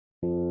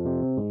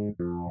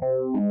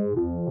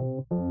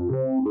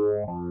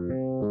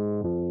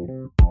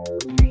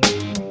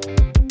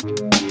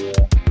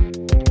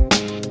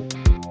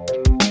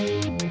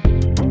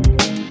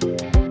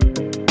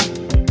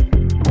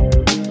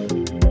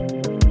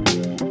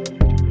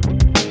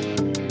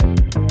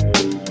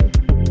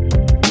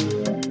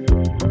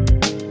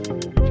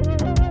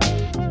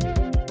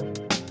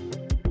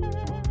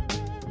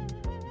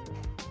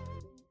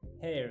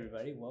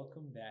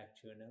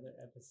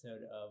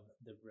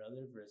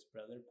Brother vs.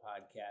 Brother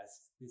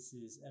podcast. This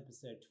is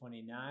episode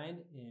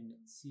 29 in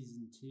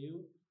season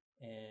 2.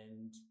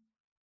 And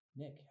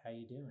Nick, how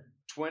you doing?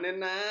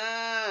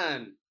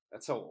 29.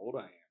 That's how old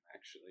I am,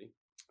 actually.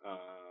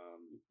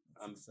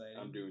 I'm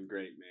doing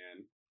great,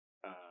 man.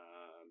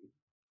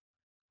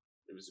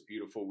 It was a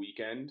beautiful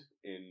weekend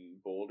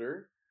in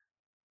Boulder.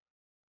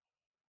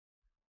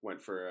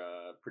 Went for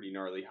a pretty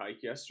gnarly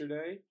hike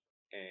yesterday,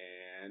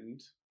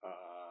 and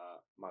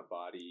my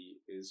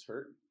body is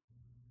hurting.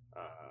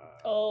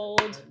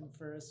 Hurting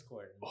for a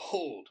squirt.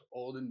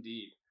 Old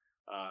indeed.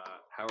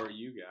 How are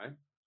you, guy?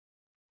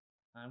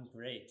 I'm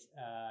great.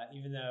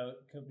 Even though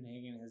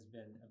Copenhagen has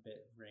been a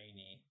bit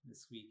rainy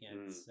this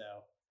weekend,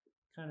 so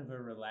kind of a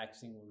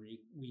relaxing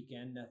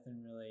weekend.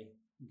 Nothing really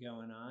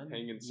going on.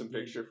 Hanging some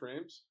picture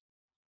frames?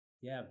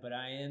 Yeah, but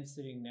I am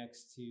sitting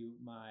next to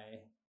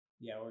my...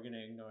 Yeah, we're going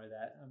to ignore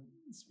that.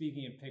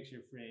 Speaking of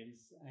picture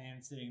frames, I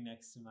am sitting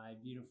next to my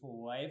beautiful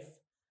wife,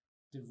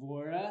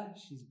 Devora.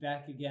 She's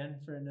back again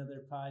for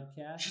another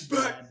podcast. She's back.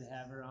 Glad to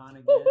have her on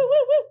again. Woo, woo,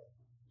 woo, woo.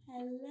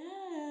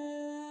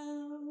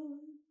 Hello.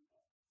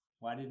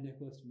 Why did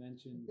Nicholas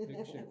mention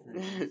picture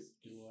frames,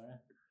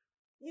 Devora?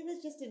 It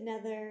was just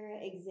another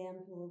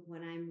example of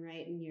when I'm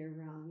right and you're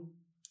wrong.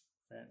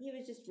 Fair. He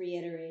was just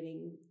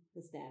reiterating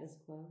the status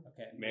quo.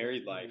 Okay.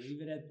 Married life.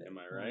 Leave it at that. Am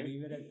I right?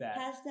 Leave it at that.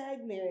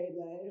 Hashtag married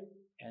life.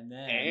 And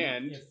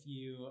then, if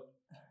you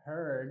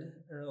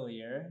heard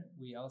earlier,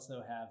 we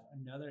also have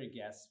another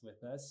guest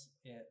with us,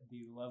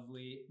 the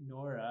lovely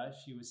Nora.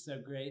 She was so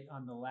great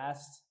on the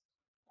last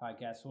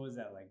podcast. What was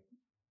that, like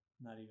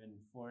not even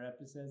 4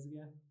 episodes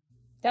ago?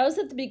 That was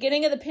at the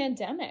beginning of the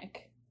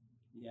pandemic.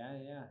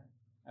 Yeah.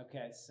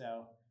 Okay,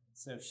 so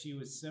she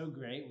was so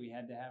great, we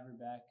had to have her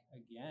back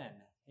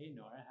again. Hey,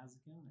 Nora, how's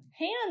it going?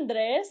 Hey,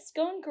 Andres,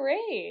 going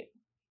great.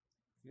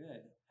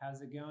 Good.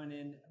 How's it going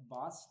in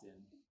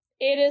Boston?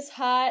 It is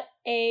hot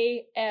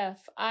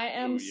AF. I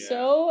am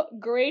so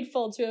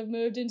grateful to have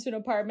moved into an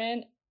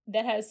apartment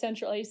that has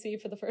central AC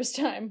for the first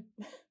time.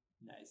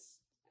 Nice.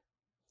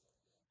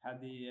 How'd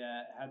the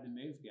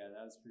move go?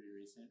 That was pretty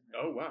recent. Right?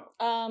 Oh, wow.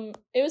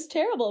 It was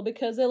terrible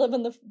because I live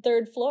on the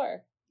 3rd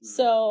floor.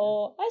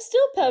 So I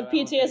still have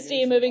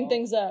PTSD moving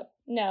things up.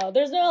 No,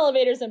 there's no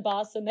elevators in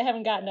Boston. They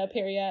haven't gotten up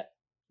here yet.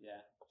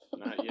 Yeah.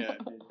 Not yet.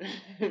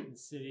 The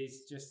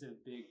city's just a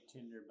big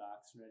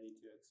tinderbox ready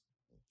to explode.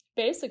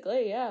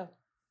 Basically, yeah.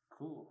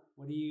 Cool.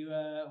 What are you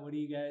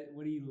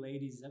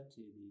ladies up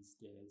to these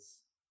days?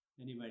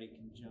 Anybody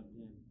can jump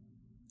in.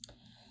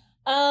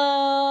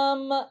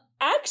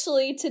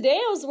 Actually, today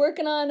I was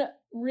working on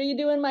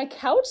redoing my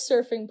couch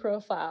surfing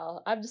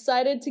profile. I've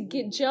decided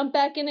to jump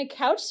back into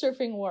couch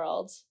surfing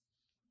world.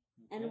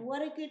 And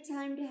what a good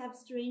time to have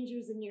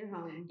strangers in your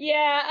home.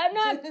 Yeah, I'm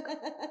not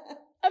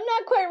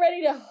quite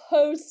ready to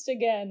host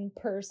again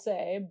per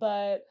se,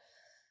 but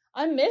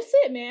I miss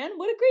it, man.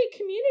 What a great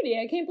community.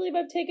 I can't believe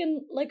I've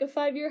taken like a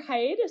 5-year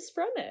hiatus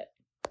from it.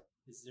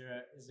 Is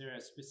there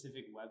a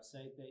specific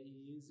website that you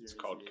use? It's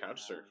called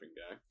Couchsurfing,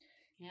 guy.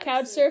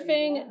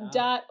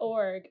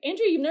 Couchsurfing.org.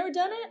 Andrew, you've never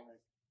done it?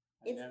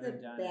 It's the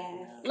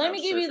best. Let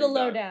me give you the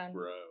lowdown.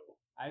 Bro.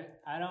 I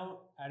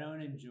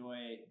don't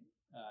enjoy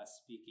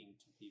speaking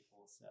to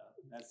people, so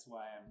that's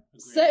why I'm a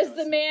great Says host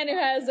the man who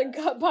has a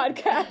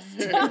podcast.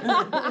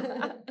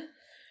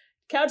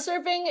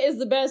 Couchsurfing is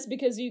the best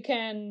because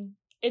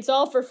it's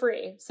all for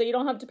free. So you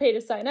don't have to pay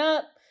to sign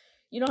up.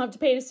 You don't have to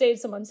pay to stay at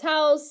someone's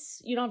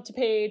house. You don't have to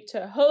pay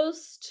to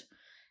host.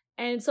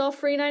 And it's all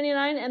free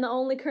 99, and the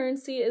only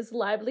currency is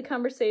lively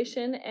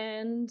conversation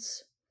and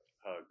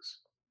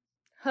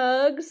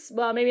hugs.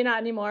 Well, maybe not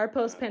anymore,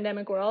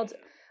 post-pandemic world.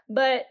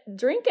 But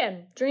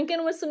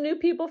drinking with some new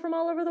people from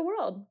all over the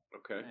world.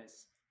 Okay.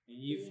 Nice.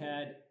 And you've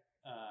had,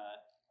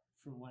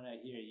 from what I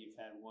hear, you've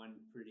had one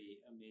pretty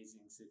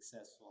amazing,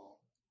 successful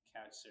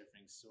couch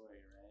surfing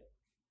story, right?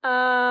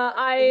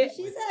 I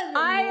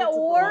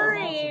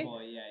worry.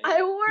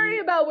 I worry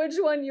about which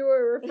one you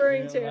were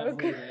referring to. No.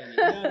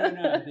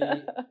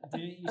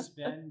 Didn't you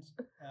spend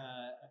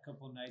a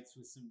couple nights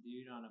with some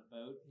dude on a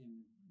boat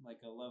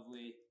a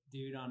lovely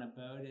dude on a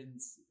boat in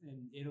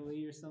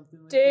Italy or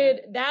something like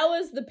that? Dude, that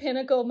was the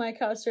pinnacle of my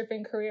couch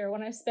surfing career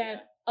when I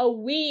spent a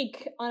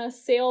week on a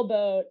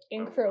sailboat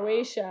in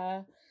Croatia.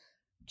 Wow.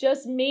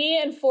 Just me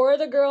and 4 of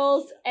the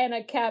girls and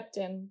a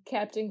captain,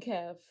 Captain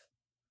Kev.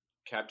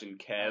 Captain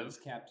Kev? Was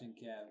Captain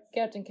Kev.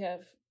 Captain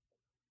Kev.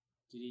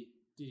 Did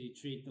he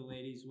treat the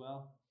ladies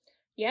well?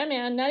 Yeah,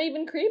 man, not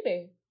even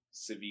creepy.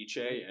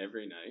 Ceviche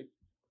every night?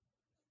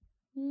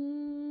 I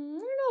don't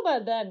know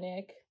about that,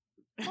 Nick.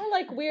 More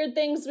like weird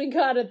things we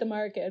got at the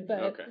market,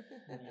 but okay,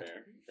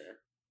 fair.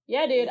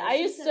 Yeah, dude, I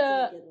used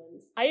to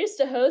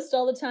host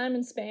all the time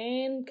in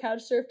Spain,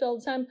 couch surfed all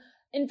the time.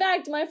 In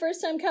fact, my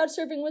first time couch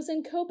surfing was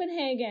in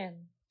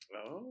Copenhagen.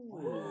 Oh,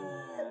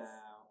 wow!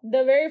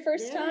 The very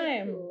first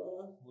time.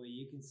 Cool. Well,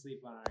 you can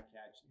sleep on our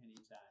couch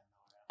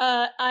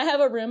anytime. I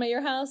have a room at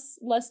your house,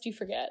 lest you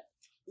forget.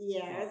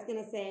 Yeah, I was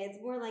gonna say it's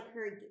more like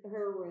her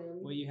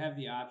room. Well, you have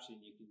the option.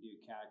 You can do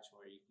couch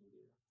or you can do.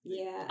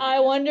 Yeah.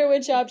 I wonder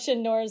which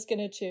option Nora's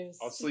gonna choose.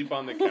 I'll sleep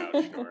on the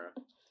couch, Nora.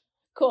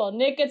 Cool.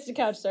 Nick gets to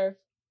couch surf.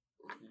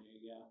 There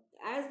you go.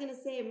 I was gonna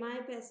say my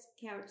best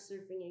couch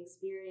surfing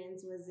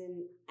experience was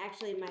in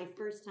actually my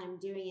first time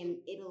doing in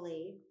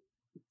Italy.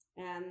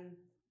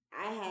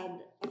 I had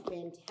a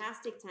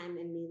fantastic time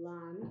in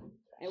Milan.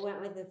 I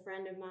went with a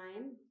friend of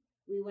mine.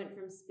 We went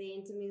from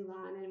Spain to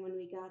Milan, and when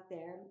we got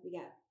there,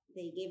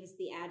 they gave us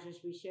the address.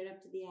 We showed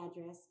up to the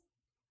address,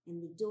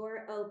 and the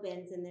door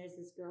opens, and there's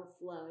this girl,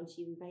 Flo, and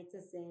she invites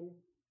us in.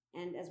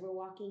 And as we're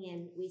walking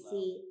in, we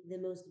see the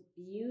most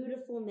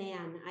beautiful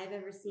man I've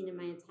ever seen in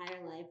my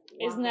entire life.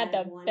 Isn't that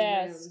the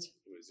best?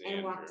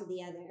 And walk to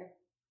the other.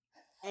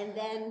 And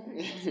then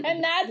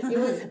and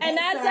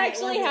that's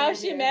actually how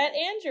she met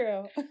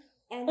Andrew.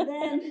 And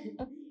then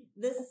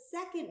the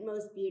second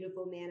most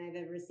beautiful man I've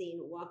ever seen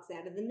walks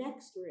out of the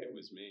next room. It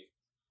was me.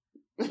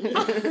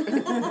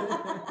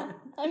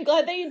 I'm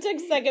glad that you took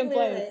second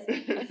place.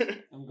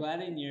 I'm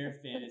glad in your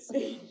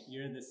fantasy,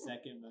 you're the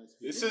second most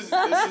This beautiful.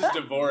 is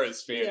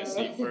Devorah's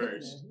fantasy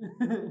first.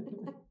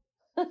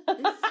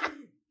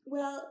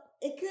 Well,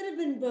 it could have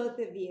been both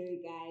of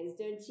you guys,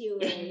 don't you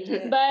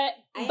worry. But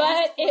it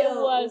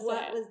wasn't.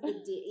 What was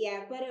the deal?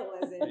 Yeah, but it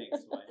wasn't.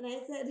 Thanks, wife. And I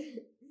said,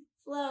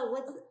 Flo,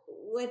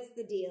 what's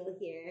the deal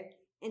here?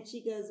 And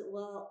she goes,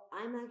 well,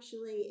 I'm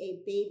actually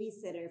a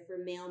babysitter for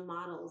male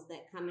models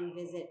that come and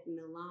visit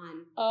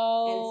Milan.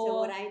 Oh. And so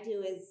what I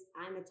do is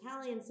I'm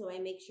Italian, so I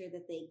make sure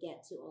that they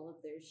get to all of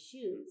their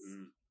shoots.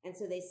 Mm. And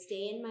so they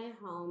stay in my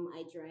home.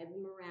 I drive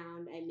them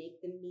around. I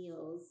make them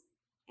meals.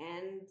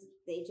 And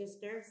they just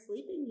start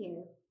sleeping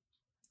here.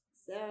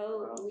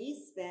 So we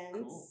spent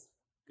Cool.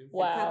 Good a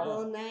for couple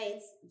you. of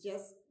nights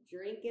just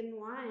drinking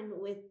wine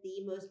with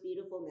the most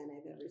beautiful men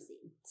I've ever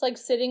seen. It's like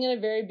sitting in a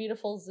very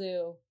beautiful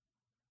zoo.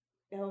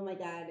 Oh my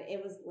God.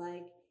 It was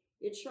like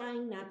you're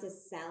trying not to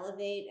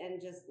salivate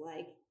and just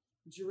like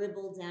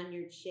dribble down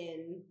your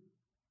chin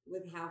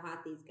with how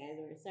hot these guys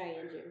are. Sorry,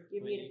 Andrew.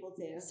 You're Wait. beautiful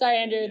too. Sorry,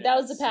 Andrew. That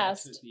was the Sex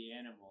past. with the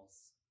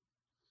animals.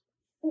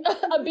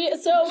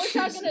 So we're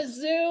talking a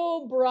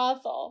zoo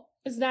brothel.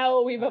 Is now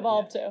what we've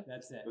evolved to.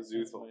 That's it. A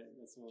zoothel.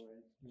 That's what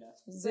we're, yeah.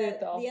 But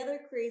Zoothel. the other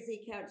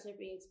crazy couch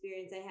surfing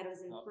experience I had was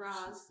in Oh, Prague.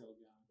 she's still gone.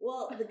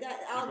 Well, the guy,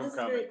 Keep 'em this is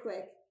coming. very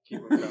quick.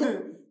 Keep them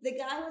coming. The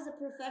guy was a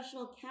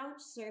professional couch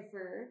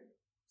surfer.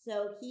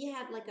 So he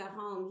had like a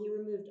home. He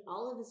removed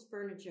all of his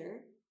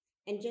furniture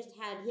and he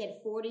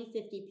had 40,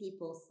 50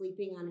 people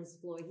sleeping on his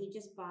floor. He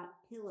just bought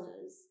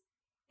pillows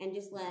and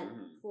just let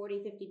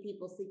 40, 50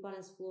 people sleep on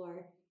his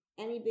floor.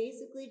 And he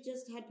basically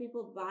just had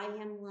people buy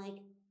him like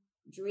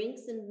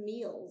drinks and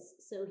meals.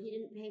 So he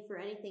didn't pay for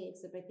anything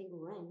except I think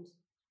rent.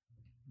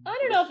 I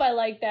don't know if I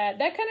like that.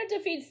 That kind of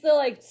defeats the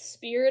like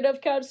spirit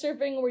of couch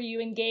surfing where you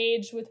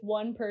engage with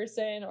one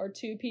person or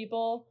two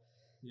people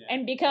Yeah.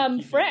 and become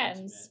Keep it friends.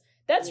 intimate.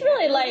 That's Yeah,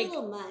 really it was like a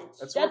little much.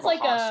 That's that's more of like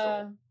a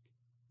hostel.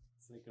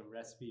 It's like a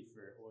recipe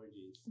for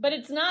orgies. but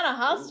it's not a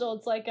hostel.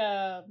 It's like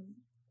a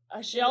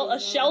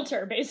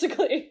shelter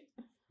basically.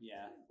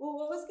 Yeah. Well,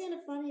 what was kind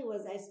of funny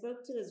was I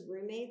spoke to his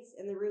roommates,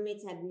 and the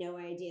roommates had no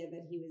idea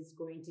that he was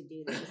going to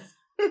do this.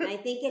 And I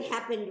think it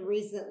happened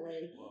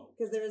recently Whoa.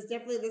 because there was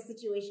definitely this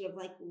situation of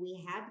like,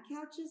 we had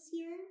couches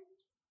here,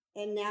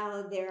 and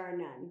now there are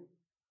none.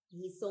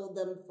 He sold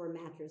them for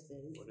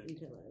mattresses and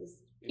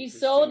pillows. He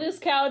sold his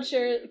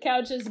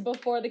couches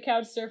before the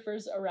couch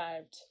surfers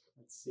arrived.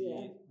 Let's see.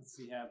 Yeah. Let's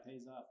see how it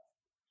pays off.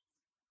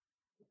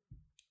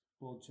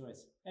 Bold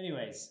choice.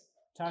 Anyways,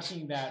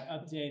 talking about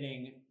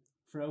updating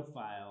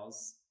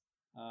profiles,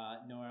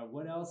 Nora,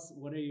 what else?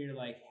 What are your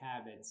like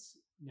habits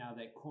now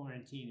that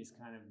quarantine is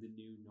kind of the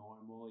new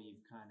normal?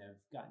 You've kind of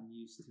gotten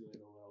used to it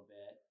a little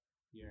bit.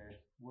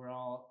 We're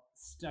all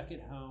stuck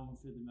at home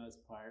for the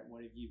most part.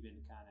 What have you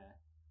been kind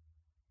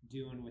of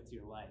doing with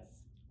your life?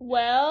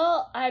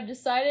 Well, I've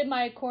decided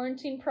my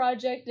quarantine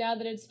project, now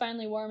that it's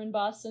finally warm in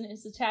Boston,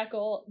 is to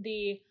tackle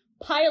the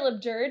pile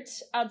of dirt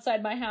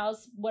outside my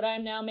house, what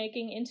I'm now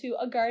making into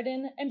a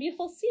garden and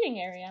beautiful seating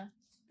area.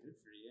 Good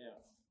for you.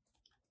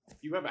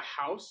 You have a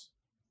house?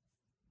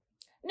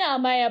 No,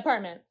 my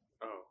apartment.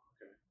 Oh,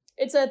 okay.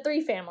 It's a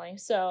 3-family,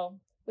 so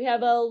we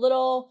have a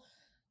little,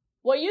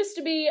 what used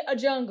to be a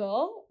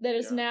jungle that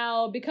is Yeah.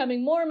 now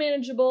becoming more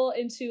manageable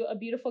into a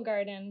beautiful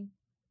garden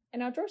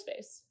and outdoor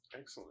space.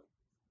 Excellent.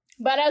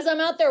 But as I'm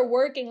out there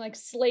working, like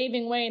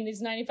slaving away in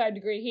these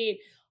 95-degree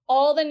heat,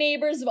 all the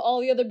neighbors of all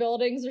the other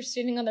buildings are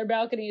sitting on their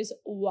balconies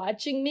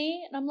watching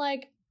me. And I'm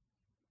like,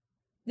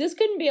 this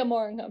couldn't be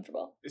more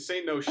uncomfortable. This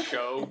ain't no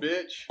show,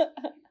 bitch.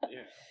 Yeah.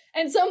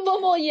 And some of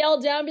them will yell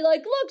down, be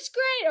like, looks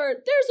great, or there's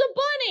a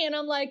bunny. And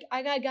I'm like,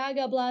 I got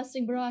Gaga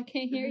blasting, bro. I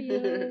can't hear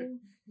you.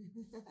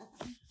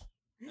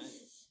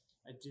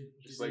 Do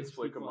Just, like, these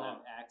flick 'em people have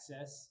off.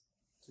 access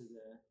to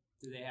the?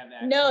 Do they have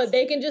access? No,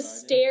 they to can the just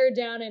garden? stare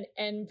down in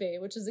envy,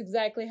 which is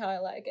exactly how I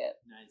like it.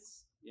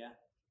 Nice. Yeah.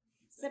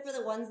 Except for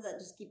the ones that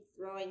just keep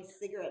throwing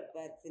cigarette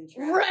butts and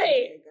trash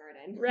Right. into your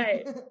garden.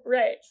 Right,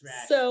 right.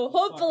 Trash. So You fucking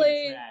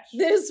hopefully trash.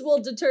 this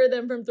will deter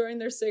them from throwing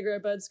their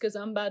cigarette butts because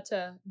I'm about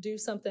to do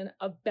something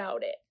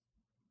about it.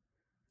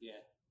 Yeah.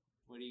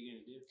 What are you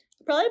gonna do?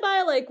 Probably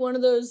buy like one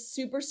of those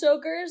super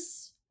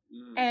soakers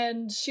Mm,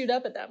 and shoot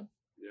up at them.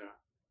 yeah.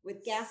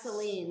 with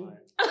gasoline.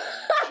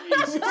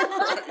 Jesus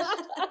Christ.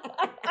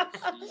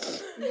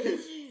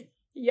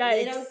 Yikes.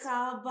 They don't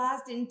call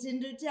Boston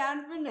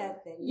Tindertown for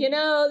nothing. You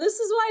know, this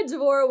is why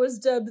Devorah was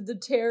dubbed the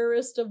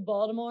terrorist of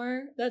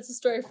Baltimore. That's a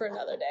story for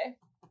another day.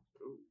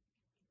 Ooh.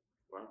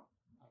 Wow.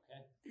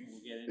 Okay,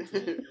 we'll get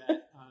into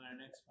that on our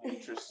next podcast.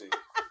 Interesting.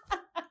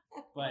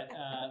 But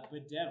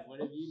Deb, what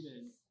have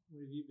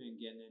you been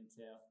getting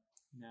into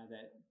now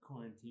that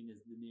quarantine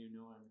is the new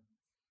norm?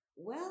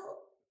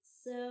 Well,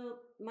 so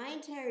my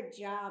entire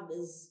job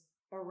is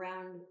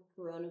around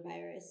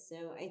coronavirus.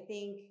 So I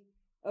think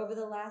over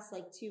the last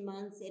 2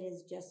 months, it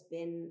has just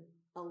been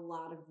a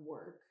lot of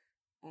work.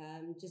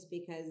 Just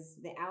because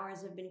the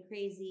hours have been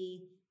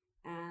crazy.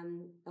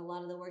 A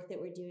lot of the work that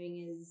we're doing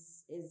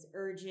is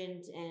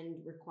urgent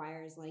and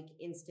requires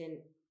instant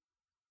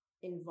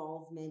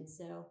involvement.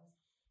 So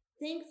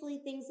thankfully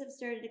things have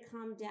started to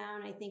calm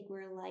down. I think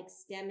we're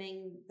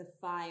stemming the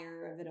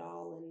fire of it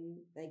all, and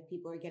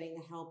people are getting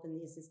the help and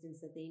the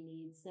assistance that they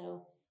need.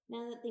 So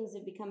now that things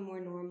have become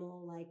more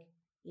normal,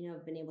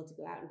 I've been able to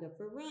go out and go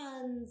for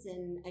runs,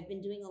 and I've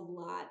been doing a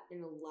lot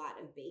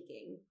of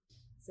baking.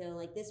 So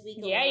this week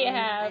alone, you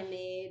have. I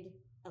made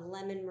a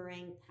lemon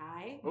meringue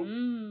pie,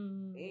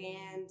 Mm.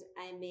 and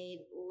I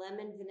made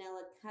lemon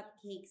vanilla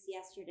cupcakes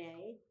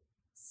yesterday,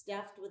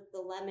 stuffed with the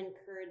lemon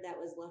curd that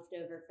was left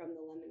over from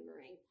the lemon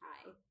meringue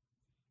pie.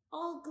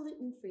 All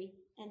gluten-free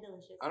and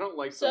delicious. I don't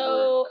like the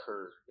So- word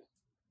curd.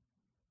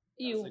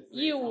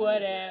 You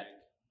wouldn't.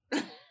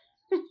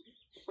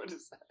 What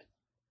is that?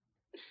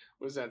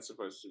 What is that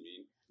supposed to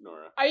mean,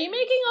 Nora? Are you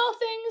making all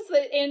things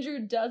that Andrew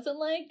doesn't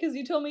like? Because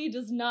you told me he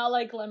does not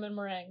like lemon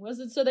meringue. Was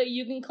it so that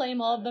you can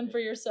claim all of them for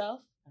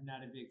yourself? I'm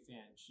not a big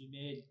fan. She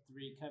made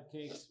 3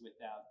 cupcakes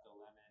without the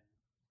lemon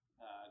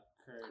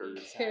curd.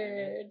 inside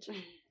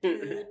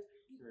of it.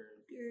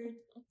 Curd.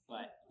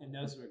 And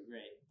those were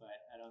great, but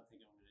I don't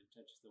think I'm going to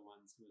touch the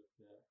ones with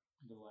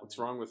the lemon. What's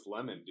wrong with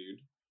lemon,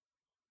 dude?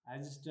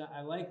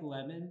 I like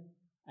lemon.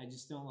 I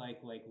just don't like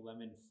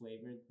lemon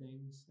flavored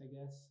things, I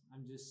guess.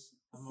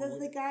 Says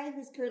the guy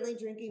who's currently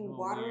drinking I'm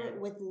water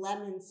weird. with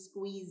lemon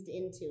squeezed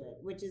into it,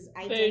 which is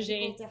Bougie.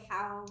 identical to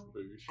how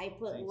Boosh. I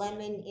put Thank you.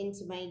 lemon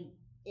into my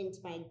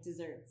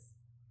desserts.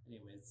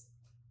 Anyways,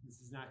 this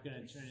is not going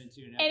to turn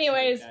into an episode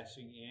Anyways.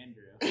 bashing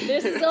Andrew.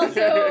 This is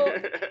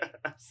also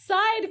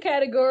side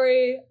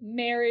category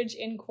marriage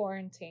in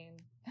quarantine.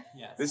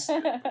 Yes.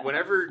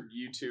 Whenever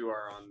you two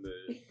are on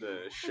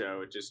the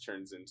show, it just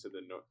turns into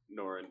the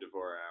Nora and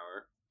Devorah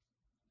hour.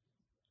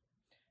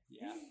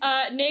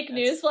 Yeah. Nick,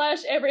 That's-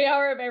 newsflash, every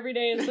hour of every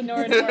day is the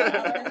Nora and Nora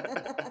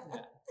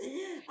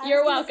hour.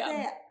 You're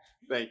welcome.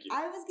 Thank you.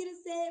 I was going to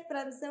say it, but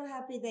I'm so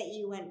happy that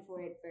you went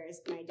for it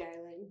first, my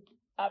darling.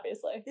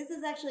 Obviously. This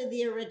is actually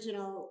the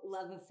original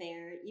love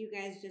affair. You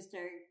guys just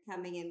are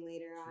coming in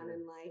later on Sure.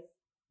 in life.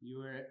 You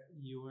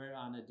were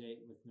on a date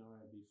with Nora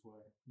before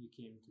you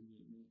came to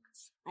meet me.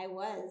 I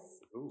was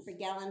Ooh. for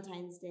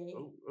Galentine's Day.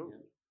 Oh, oh.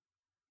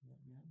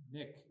 Yeah.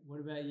 Nick, what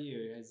about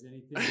you? Has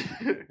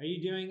anything? Are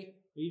you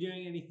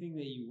doing anything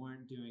that you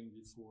weren't doing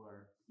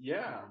before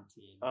Yeah.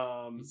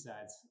 quarantine?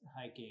 Besides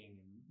hiking,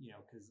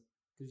 and because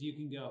you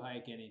can go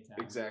hike anytime.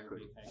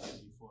 Exactly. You were a big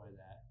hiker before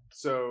that.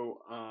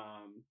 So,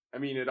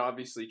 it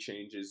obviously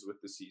changes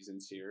with the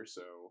seasons here.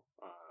 So,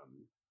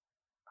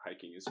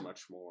 hiking is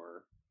much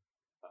more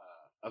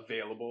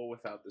available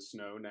without the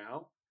snow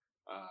now.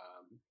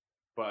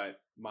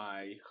 But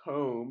my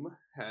home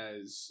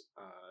has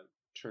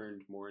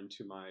turned more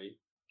into my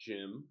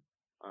gym.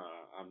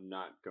 I'm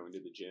not going to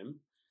the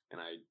gym,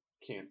 and I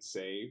can't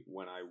say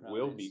when I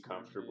Probably will a be smart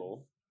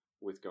comfortable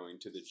with going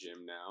to the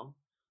gym now.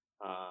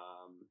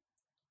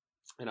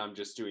 And I'm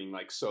just doing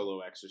solo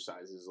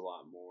exercises a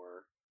lot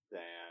more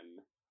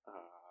than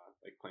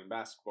playing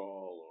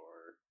basketball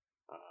or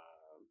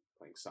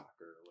playing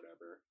soccer or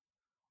whatever.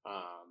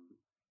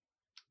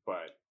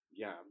 But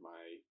yeah,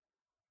 I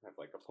have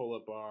a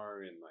pull-up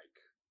bar and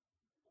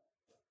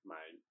my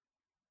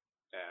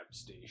ab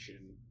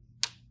station.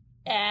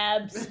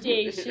 Ab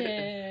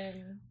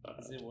station.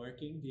 Is it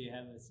working? Do you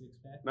have a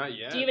 6-pack? Not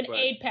yet. Do you have an but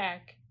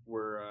 8-pack?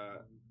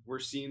 We're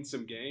seeing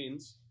some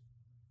gains.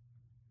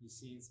 You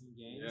seen some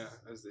games?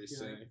 Yeah, as they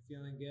say.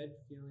 Feeling good?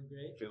 Feeling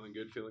great? Feeling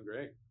good, feeling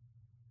great.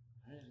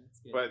 All right, that's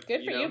good. But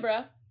Good for you,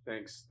 bro.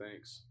 Thanks.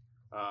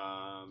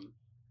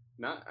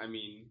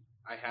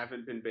 I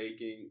haven't been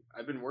baking.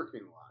 I've been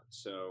working a lot,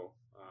 so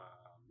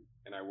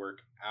and I work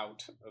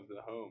out of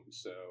the home,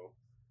 so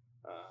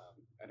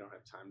I don't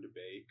have time to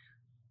bake.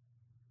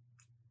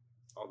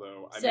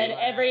 Although Said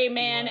every You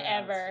man are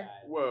ever.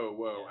 outside.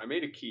 whoa, I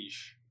made a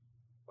quiche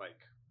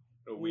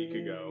a week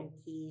ago,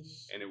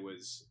 Quiche. and it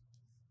was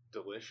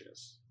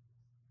delicious.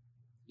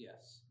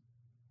 Yes.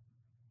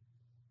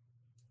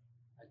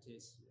 I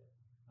tasted it.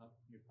 Oh,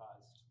 you're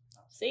paused.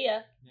 Oh, See ya.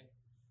 Nick.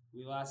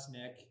 We lost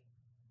Nick,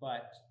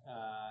 but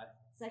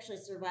It's actually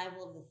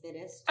survival of the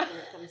fittest when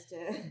it comes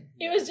to.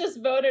 He was just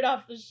voted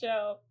off the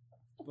show.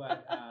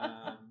 But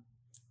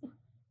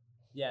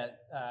yeah.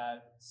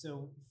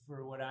 So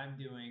for what I'm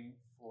doing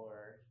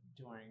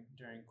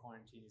during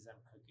quarantine is I'm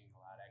cooking a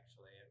lot.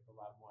 Actually, a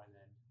lot more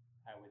than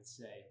I would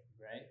say,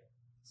 right?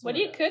 What are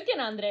you cooking,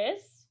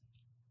 Andres?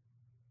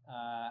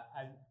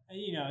 I've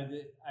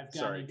gotten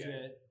Sorry, into.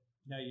 gang.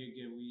 No,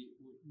 you're good.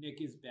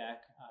 Nick is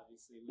back,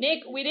 obviously.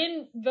 Nick, we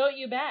didn't vote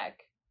you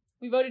back.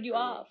 We voted you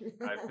off.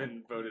 I've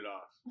been voted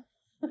off.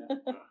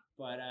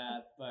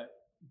 Yeah.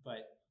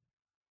 But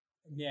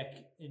Nick,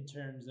 in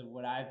terms of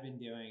what I've been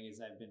doing, is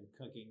I've been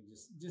cooking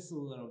just a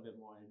little bit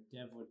more.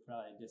 Dev would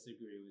probably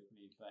disagree with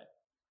me, but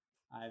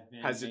I've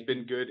been. Has it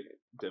been good,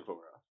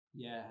 Devorah?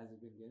 Yeah, has it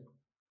been good?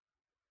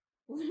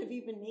 What have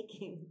you been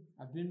making?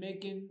 I've been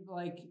making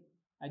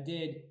I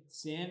did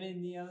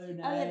salmon the other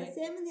night. Oh yeah, the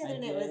salmon the other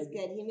night was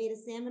good. He made a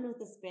salmon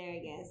with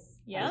asparagus.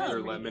 Yeah. Was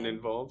there lemon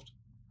involved?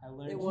 I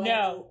learned.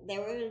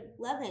 There were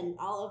lemon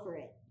all over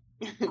it.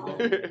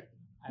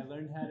 I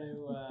learned how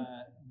to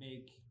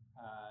make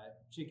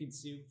chicken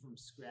soup from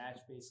scratch,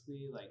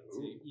 basically,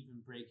 to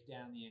even break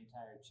down the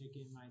entire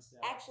chicken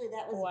myself. Actually,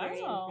 that was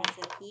very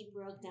impressive. He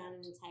broke down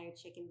an entire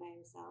chicken by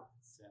himself.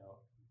 So,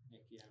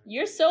 Nick,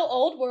 you're so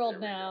old world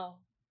now.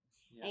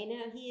 Yeah. I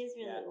know, he is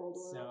really old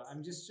world. So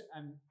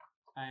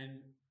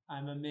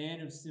I'm a man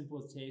of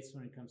simple taste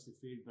when it comes to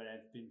food, but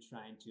I've been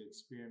trying to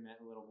experiment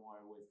a little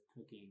more with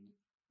cooking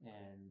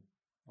and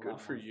a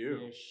lot more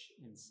fish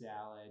and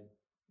salad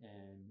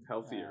and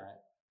healthier.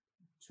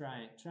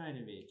 Trying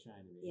to be.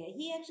 Yeah,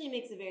 he actually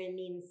makes a very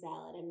mean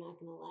salad. I'm not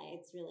gonna lie,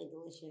 it's really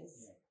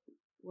delicious. Yeah.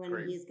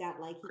 When he's got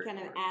he kind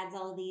of adds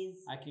all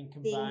these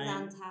things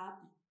on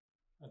top.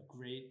 A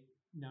great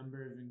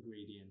number of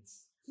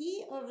ingredients.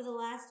 He, over the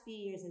last few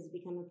years, has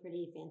become a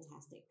pretty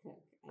fantastic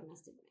cook, I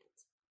must admit.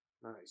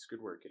 Nice.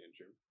 Good work,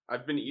 Andrew.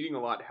 I've been eating a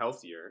lot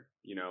healthier,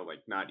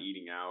 not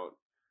eating out,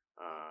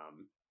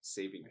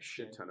 saving a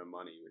shit ton of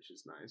money, which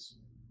is nice.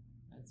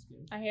 That's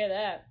good. I hear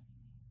that.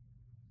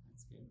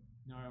 That's good.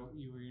 Nora,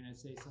 you were going to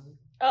say something?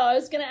 Oh, I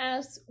was going to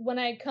ask, when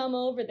I come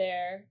over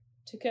there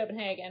to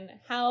Copenhagen,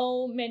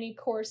 how many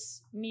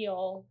course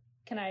meal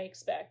can I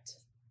expect?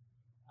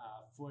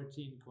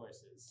 14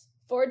 courses.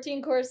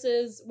 14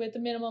 courses with a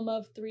minimum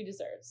of 3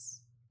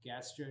 desserts.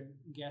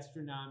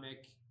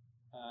 Gastronomic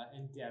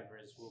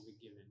endeavors will be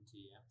given to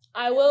you.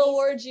 I will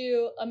award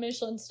you a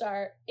Michelin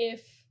star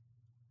if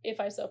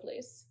I so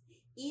please.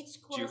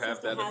 Each course has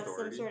to have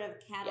some sort of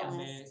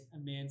catalyst. A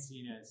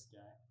Mancino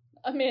star.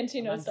 A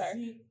Mancino star.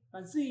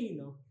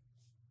 Mancino.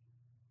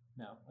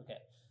 No, okay.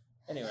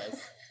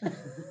 Anyways.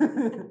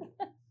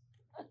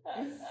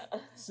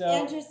 So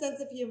Andrew's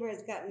sense of humor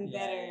has gotten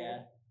better.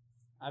 Yeah.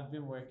 I've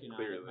been working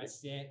on my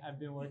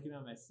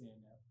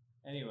stand-up.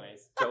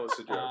 Anyways. Tell us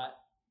a joke.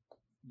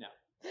 No.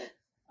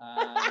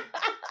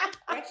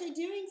 We're actually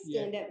doing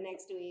stand-up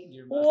next week.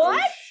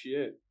 What? Oh,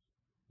 shit.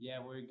 Yeah,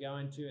 we're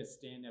going to a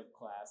stand-up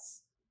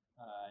class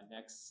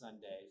next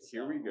Sunday. So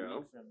Here we go. A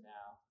week from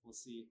now. We'll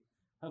see.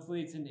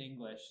 Hopefully it's in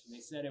English. They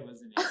said it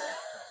was in English.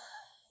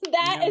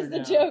 That is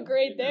the joke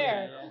right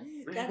there.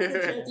 Yeah. That's the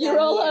joke. You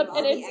roll up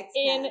and it's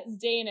in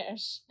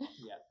Danish.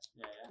 Yeah.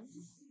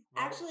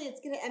 Actually, it's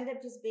going to end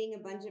up just being a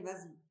bunch of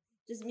us,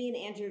 just me and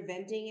Andrew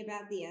venting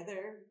about the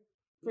other,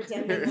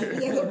 pretending like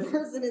the other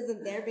person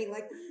isn't there, being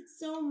like,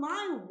 so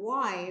my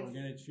wife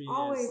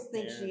always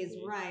thinks she's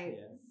right.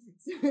 Yeah.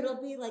 So it'll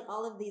be like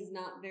all of these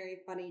not very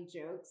funny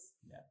jokes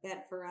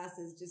that for us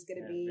is just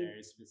going to be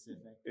very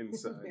specific.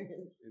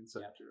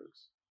 Inside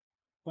jokes.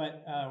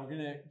 But we're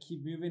going to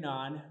keep moving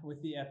on with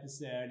the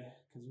episode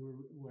because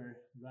we're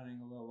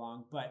running a little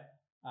long. But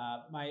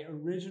my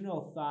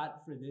original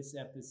thought for this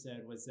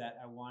episode was that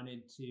I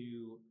wanted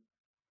to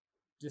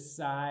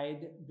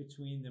decide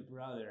between the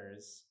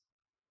brothers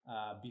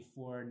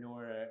before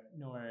Nora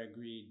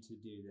agreed to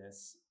do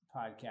this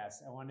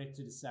podcast. I wanted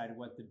to decide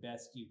what the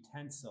best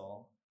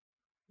utensil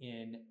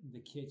in the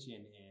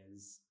kitchen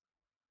is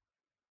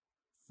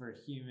for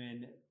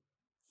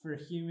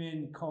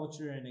human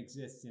culture and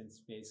existence,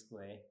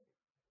 basically.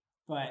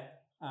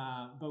 But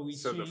we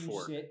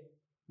changed it.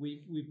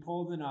 We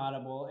pulled an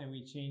audible and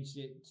we changed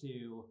it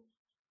to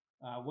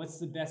what's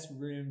the best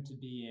room to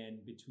be in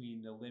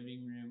between the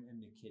living room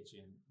and the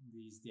kitchen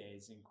these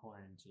days in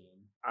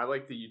quarantine. I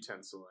like the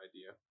utensil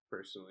idea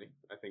personally.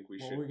 I think we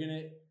should.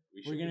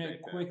 We're gonna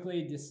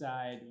quickly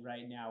decide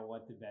right now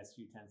what the best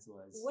utensil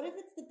is. What if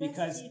it's the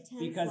best utensil?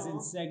 Because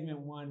in segment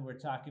 1 we're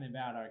talking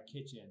about our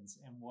kitchens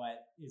and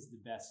what is the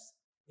best,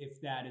 if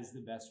that is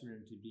the best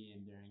room to be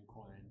in during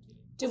quarantine.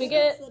 Do we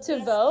get to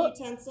vote?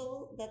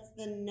 Utensil that's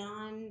the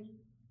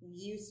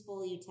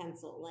non-useful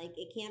utensil. Like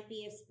it can't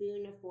be a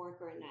spoon, a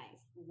fork, or a knife.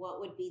 What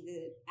would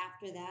be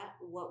after that?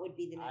 What would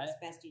be the next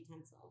best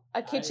utensil?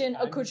 A kitchen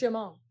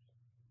accoutrement.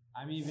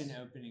 I'm even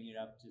opening it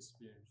up to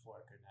spoon,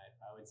 fork, or knife.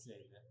 I would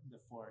say that the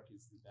fork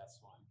is the best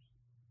one.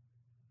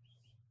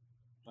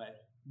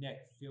 But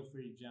Nick, feel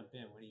free to jump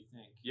in. What do you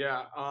think?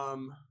 Yeah.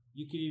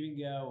 You could even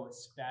go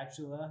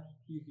spatula.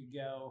 You could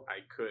go. I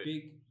could.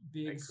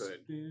 Big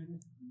spoon.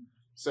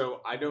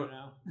 So I don't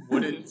know.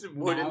 Wooden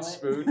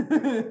spoon.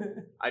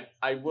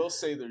 I will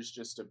say there's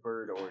just a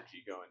bird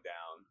orgy going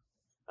down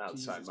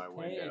outside my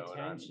window.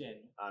 Pay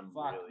attention. I'm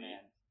really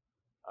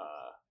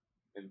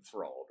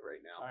enthralled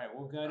right now. All right,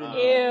 we'll go to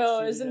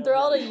Ew, is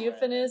enthralled a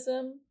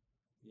euphemism?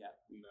 Yeah.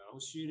 We'll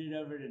shoot it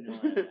over to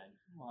Nora then,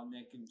 while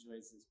Nick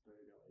enjoys his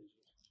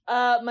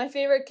burrito. My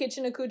favorite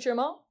kitchen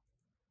accoutrement?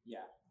 Yeah.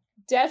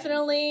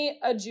 Definitely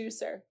a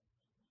juicer.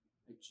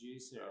 A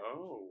juicer.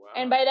 Oh, wow.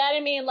 And by that I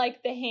mean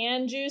like the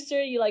hand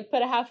juicer. You like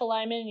put a half a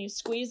lime in and you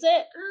squeeze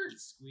it.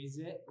 Squeeze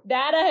it.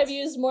 That I have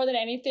used more than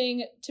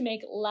anything to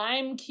make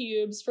lime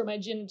cubes for my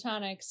gin and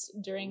tonics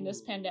during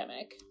this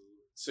pandemic.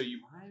 So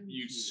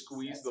you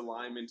squeeze the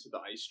lime into the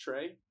ice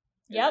tray?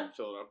 Yep. And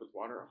fill it up with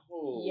water?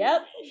 Holy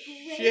Yep.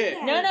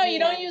 shit. No, you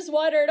don't use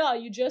water at all.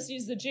 You just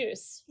use the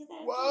juice.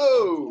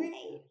 Whoa.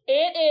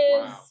 It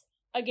is Wow.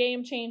 a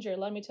game changer,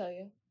 let me tell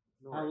you.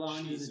 How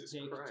long Jesus does it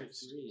take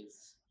Christ. to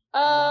freeze? How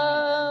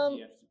long do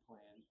you have to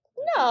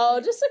plan? No,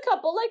 just a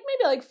couple, like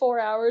maybe like 4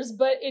 hours,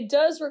 but it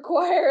does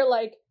require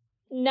like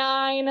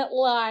 9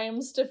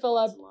 limes to fill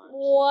up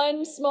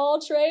one small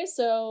tray,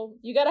 so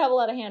you gotta have a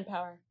lot of hand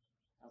power.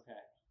 Okay.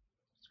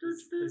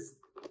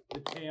 The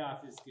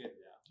payoff is good though.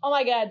 Oh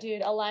my god,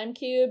 dude, a lime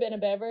cube in a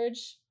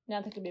beverage,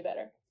 nothing could be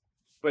better.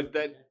 But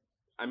that,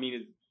 I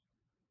mean,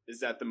 is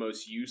that the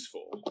most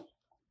useful?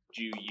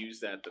 Do you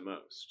use that the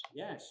most?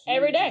 Yeah.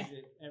 Every day.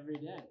 Every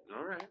day.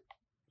 All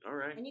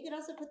right. And you could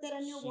also put that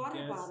on your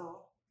water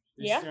bottle.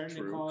 They're Yeah. starting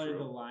to call her True.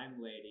 the lime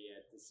lady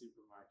at the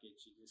supermarket.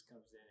 She just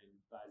comes in and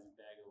buys a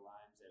bag of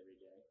limes every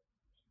day.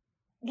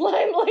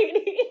 Lime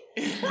lady.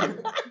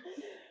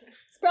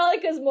 It's probably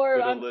because more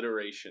Good of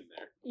alliteration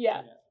there.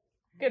 yeah.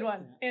 Good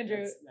one, Yeah,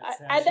 Andrew. that's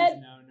how Add she's that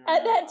known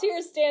add around that to your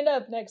Austin. stand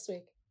up next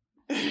week.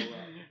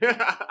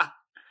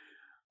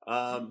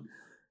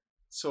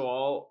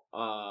 So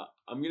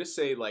I'm gonna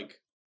say like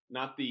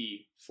not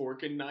the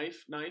fork and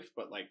knife,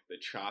 but like the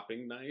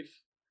chopping knife.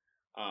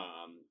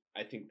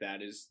 I think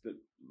that is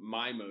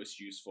my most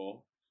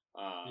useful.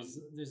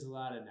 There's a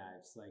lot of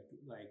knives. Like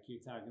you're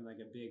talking like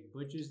a big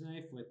butcher's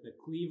knife with the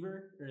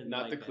cleaver, or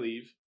Not like the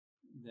cleave,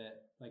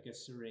 like a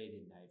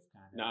serrated knife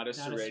kind of. Not a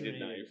serrated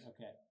knife.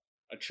 Okay.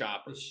 a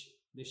chopper,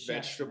 The chef's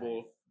vegetable,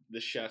 knife. the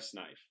chef's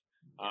knife.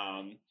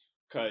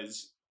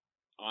 Because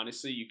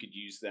honestly, you could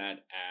use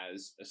that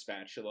as a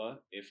spatula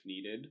if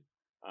needed.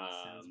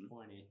 Sounds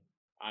pointy.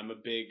 I'm a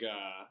big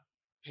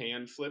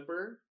pan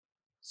flipper,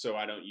 so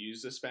I don't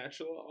use the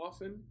spatula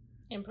often.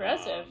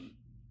 Impressive.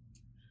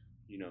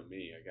 You know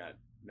me, I got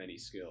many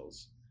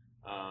skills.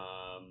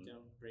 Don't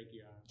break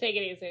your arm. Take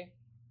it easy.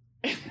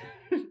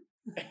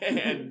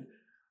 And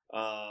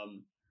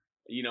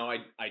you know,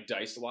 I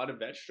dice a lot of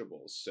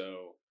vegetables,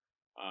 so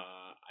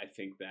I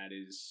think that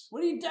is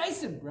What are you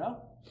dicing, bro?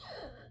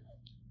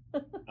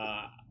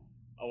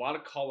 a lot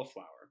of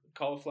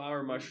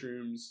cauliflower,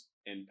 mushrooms,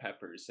 and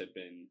peppers have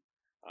been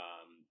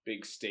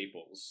big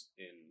staples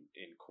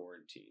in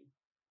quarantine.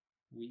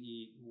 We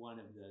eat one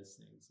of those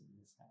things in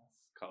this house.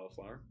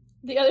 Cauliflower.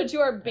 The other two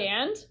are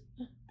banned.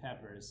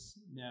 Peppers.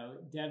 No,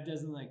 Dev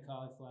doesn't like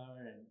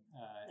cauliflower and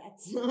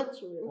That's not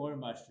true. or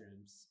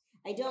mushrooms.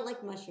 I don't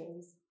like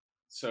mushrooms.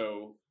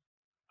 So,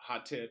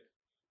 hot tip: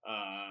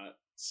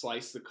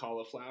 slice the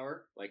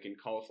cauliflower like in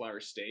cauliflower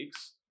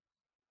steaks.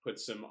 Put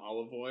some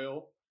olive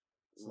oil,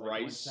 So like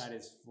rice. one side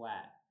is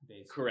flat,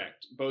 basically.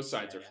 Correct. Both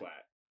sides are Yeah.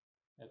 flat.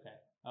 Okay.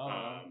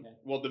 Oh, okay.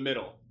 Well, the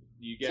middle.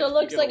 You get. So it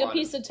looks you get like a lot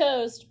piece of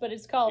toast, but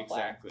it's cauliflower.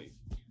 Exactly.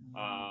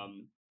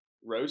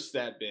 Roast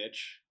that bitch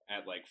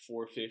at like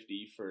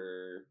 450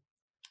 for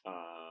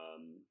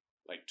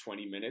like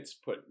 20 minutes.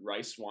 Put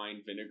rice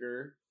wine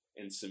vinegar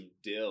and some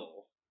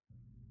dill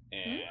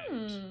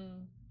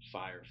and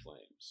fire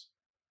flames,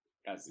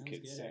 as the Sounds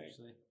kids good, say.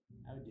 actually.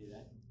 I would do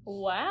that.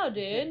 Wow,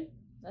 dude.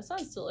 That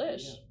sounds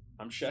delish. Yeah.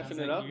 I'm Sounds chefing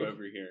like it up you're-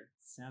 over here.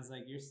 Sounds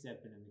like you're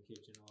stepping in the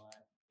kitchen a lot.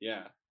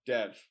 Yeah,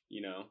 Dev.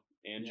 You know,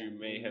 Andrew Yeah,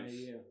 may what have about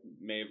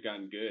you?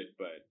 gotten good,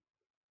 but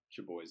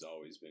your boy's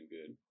always been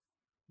good.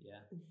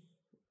 Yeah.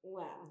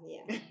 Wow,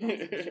 yeah,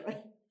 that's for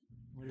sure.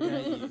 What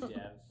about you,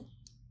 Dev?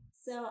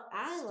 So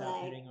I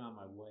Stop hitting on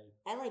my wife.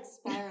 like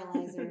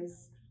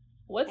spiralizers.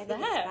 What's I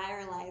think that? a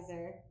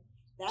spiralizer.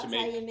 That's how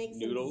make you make some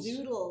noodles?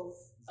 zoodles.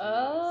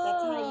 Oh.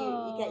 That's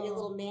how you get your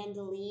little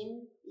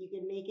mandolin. You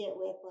can make it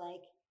with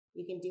like,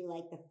 you can do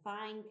like the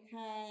fine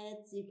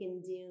cuts. You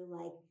can do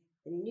like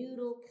the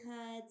noodle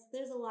cuts.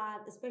 There's a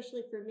lot,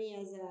 especially for me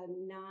as a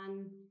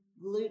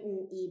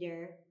non-gluten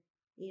eater.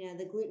 You know,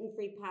 the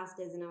gluten-free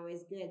pasta isn't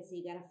always good, so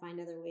you got to find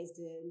other ways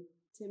to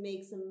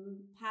make some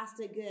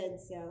pasta good.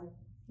 So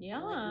Yeah.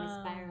 I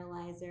like my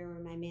spiralizer or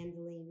my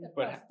mandolin.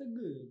 But Pasta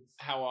goods.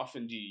 how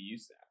often do you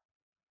use that?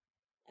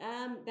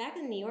 Back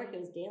in New York, it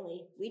was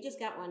daily. We just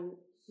got one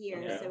here,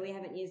 Okay. so we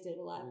haven't used it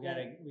a lot. We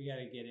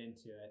gotta get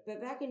into it.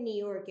 But back in New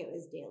York, it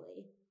was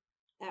daily.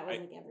 That was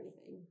like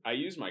everything. I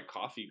use my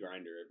coffee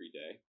grinder every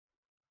day,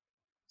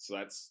 so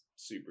that's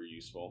super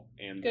useful.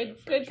 And Good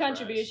French fries.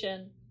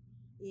 contribution.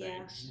 Yeah.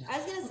 Thanks. I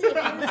was gonna say if you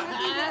were talking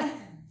about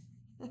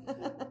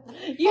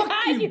You Fuck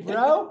had you,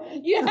 bro.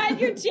 You had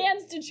your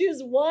chance to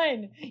choose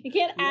one. You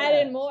can't add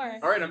Yeah. in more.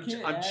 All right, You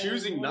can't I'm add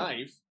choosing more.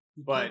 knife.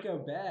 You But- can't go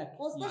back.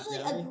 well, you especially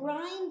dummy. a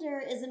grinder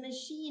is a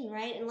machine,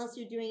 right? Unless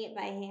you're doing it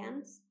by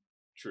hand.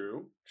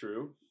 True.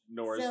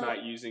 Nora's So-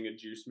 not using a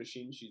juice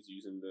machine; she's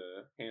using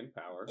the hand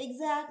power.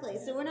 Exactly.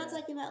 So we're not Yeah.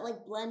 talking about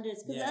like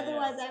blenders, because Yeah,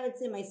 otherwise I would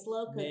say my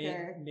slow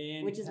cooker,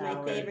 which is my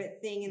Man-powered-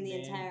 favorite thing in the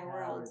entire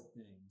world. man-powered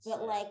things, But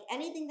yeah. like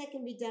anything that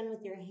can be done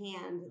with your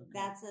hand, Okay.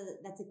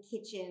 that's a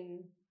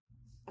kitchen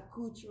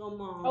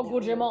accoutrement Accoutrement. that we're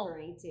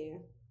referring to.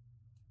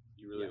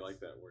 You really Yes. like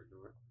that word,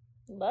 Nora.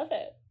 Love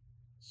it.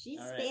 She's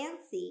All right.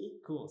 fancy.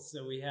 Cool.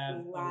 So we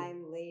have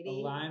Lime a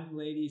lady. lime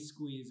lady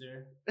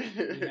squeezer.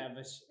 We have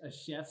a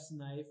chef's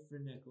knife for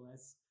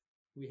Nicholas.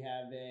 We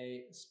have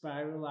a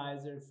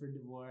spiralizer for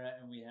Devora,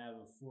 and we have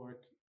a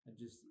fork,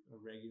 just a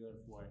regular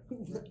fork.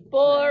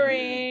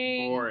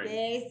 Boring. Boring.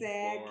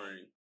 Basic.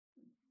 Boring.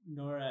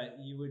 Nora,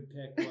 you would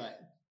pick what?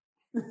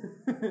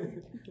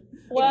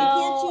 Well, if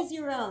you can't choose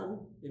your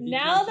own. If you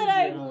now can't that choose your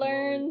I've own, what would it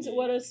learned be?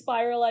 what a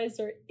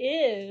spiralizer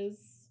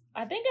is,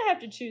 I think I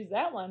have to choose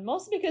that one.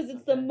 Mostly because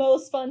it's the Okay.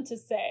 most fun to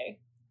say.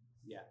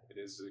 Yeah. It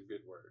is a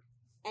good word.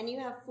 And you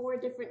have 4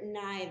 different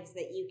knives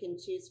that you can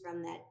choose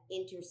from that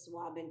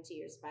interswab into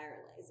your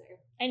spiralizer.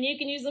 And you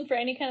can use them for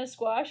any kind of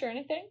squash or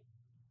anything.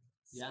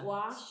 Yeah.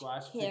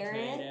 Squash,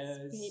 carrots,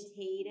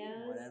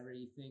 potatoes, whatever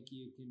you think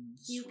you can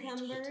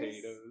Cucumbers. Sweet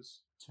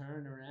potatoes,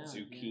 turn around.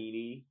 yeah.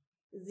 zucchini.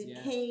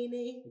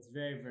 zucchini, It's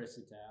very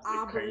versatile.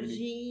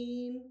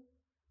 aubergine.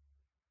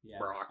 Yeah.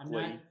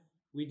 broccoli.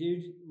 We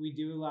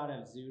do a lot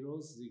of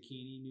zoodles,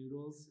 zucchini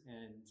noodles,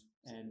 and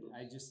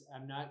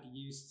I'm not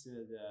used to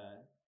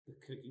the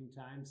cooking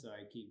time, so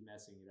I keep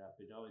messing it up.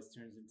 It always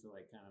turns into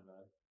like kind of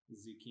a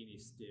zucchini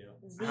stew.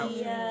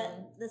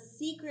 The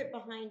secret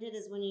behind it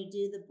is when you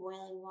do the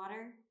boiling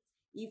water.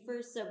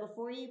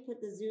 Before you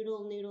put the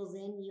zoodle noodles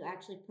in, you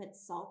actually put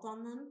salt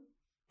on them,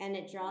 and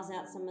it draws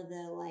out some of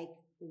the like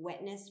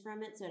wetness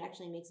from it, so it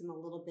actually makes them a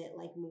little bit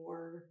like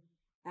more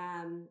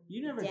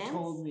You never dense.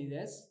 told me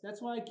this.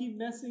 That's why I keep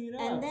messing it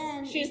up. And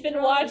then She's you been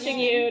throw watching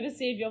them in, you to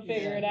see if you'll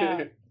figure it Yeah.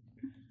 out.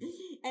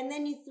 and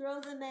then you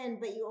throw them in,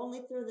 but you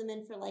only throw them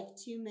in for like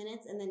 2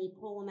 minutes, and then you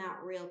pull them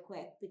out real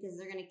quick because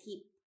they're gonna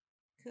keep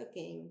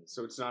cooking.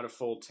 So it's not a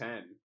full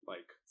 10, like.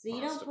 So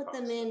you don't put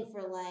them pasta. in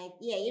for like,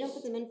 you don't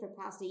put them in for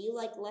pasta. You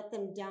like let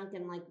them dunk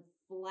and like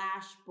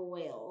flash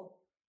boil,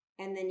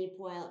 and then you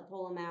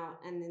pull them out,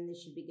 and then they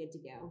should be good to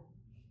go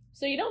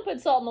So you don't put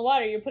salt in the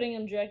water, you're putting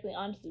them directly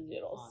onto the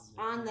zoodles.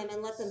 on them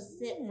and let them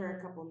sit for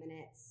a couple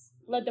minutes.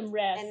 Let them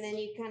rest. And then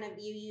you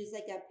use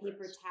like a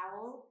paper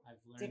towel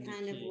I've to learned the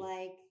kind of key.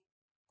 like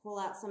pull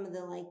out some of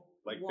the like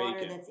water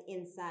bacon. that's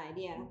inside.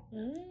 Yeah.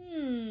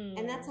 Mm.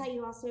 And that's how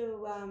you also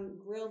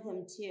grill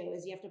them too,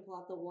 is you have to pull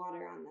out the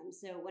water on them.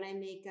 So when I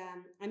make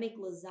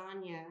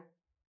lasagna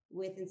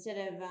with, instead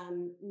of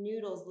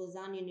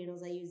lasagna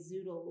noodles, I use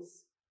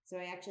zoodles. So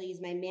I actually use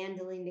my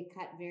mandolin to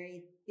cut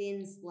very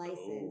thin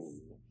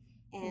slices. Oh.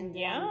 And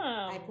Yum.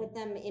 I put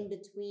them in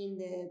between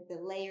the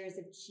layers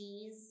of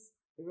cheese,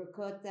 the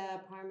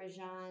ricotta,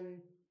 parmesan,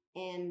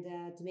 and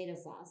tomato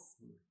sauce.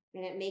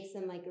 And it makes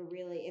them like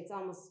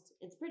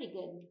it's pretty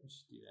good. We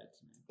should do that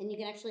tonight. And you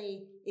can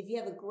actually, if you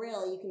have a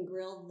grill, you can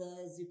grill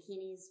the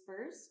zucchinis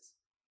first,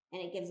 and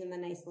it gives them a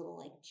nice little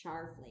like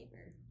char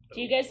flavor.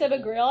 Do you guys have a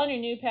grill on your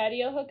new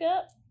patio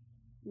hookup?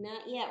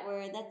 Not yet.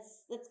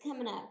 That's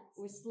coming up.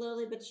 We're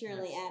slowly but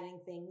surely That's- adding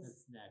things.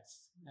 That's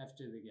next,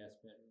 after the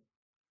guest bedroom.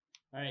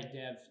 All right,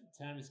 Dev,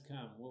 time has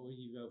come. What will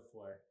you vote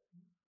for?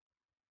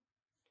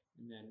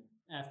 And then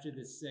after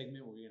this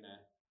segment, we're going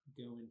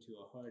to go into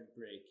a hard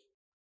break.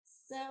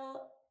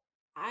 So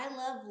I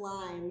love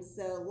lime,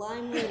 so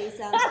lime lady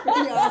sounds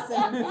pretty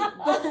awesome.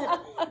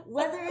 But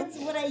whether it's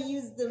what I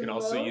use the You can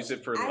most, also use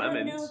it for I don't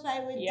know lemons. if I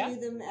would Yeah. do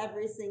them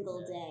every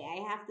single Yeah. day.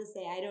 I have to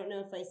say, I don't know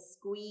if I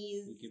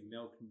squeeze You can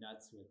milk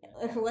nuts with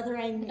that. or whether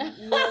I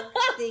milk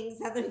things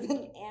other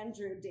than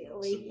Andrew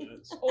daily.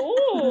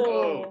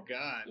 Oh, Oh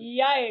God.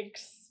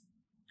 yikes.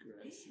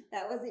 Gross.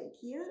 That wasn't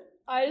cute.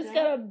 I just No.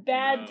 got a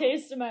bad No.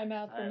 taste in my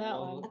mouth All from right, that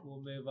well, one.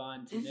 we'll move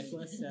on to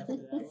Nicholas after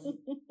that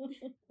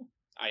one.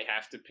 I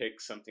have to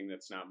pick something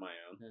that's not my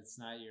own. That's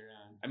not your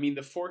own. I mean,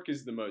 the fork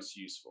is the most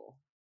useful,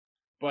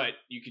 but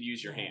you could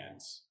use your Yeah.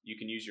 hands. You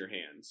can use your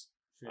hands.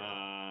 True.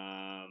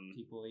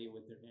 People eat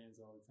with their hands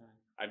all the time.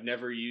 I've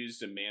never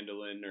used a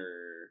mandolin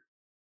or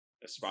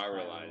a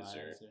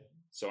spiralizer,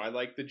 so I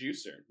like the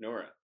juicer.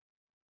 Nora,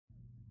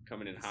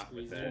 coming in hot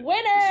with that. Squeezer.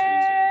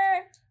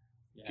 Winner!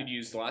 Yeah. Could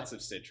use lots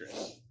of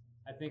citrus.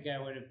 I think I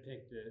would have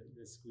picked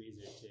the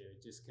squeezer too,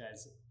 just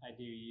because I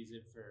do use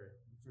it for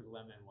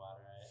lemon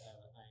water.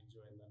 I enjoy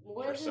lemon More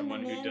water. For than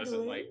someone the who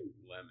doesn't like mandolin?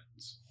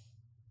 lemons.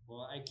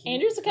 Well, I can't.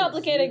 Andrew's a cook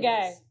complicated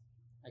guy. zoodles.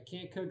 I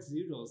can't cook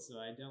zoodles, so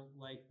I don't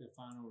like the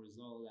final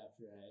result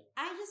after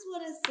I just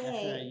want to I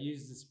say,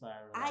 use the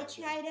spiral. I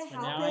try to But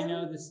help now I him,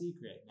 know the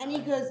secret. and Now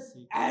he I know the goes,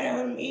 secret. "I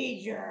don't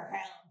need your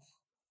help."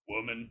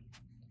 Woman.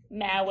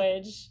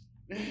 Marriage.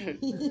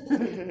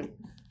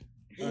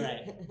 All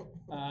right.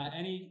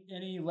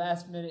 Any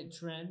last minute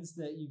trends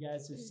that you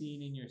guys have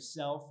seen in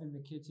yourself in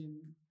the kitchen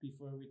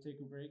before we take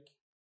a break?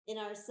 In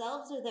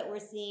ourselves, or that we're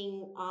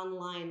seeing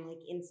online, like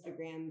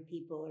Instagram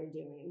people are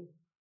doing?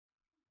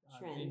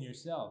 In Trends.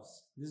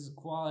 yourselves. This is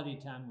quality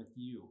time with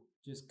you.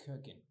 Just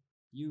cooking.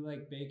 You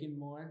like bacon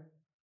more?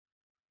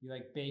 You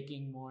like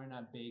baking more,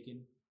 not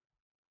bacon.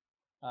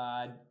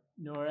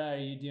 Nora, are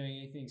you doing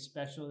anything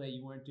special that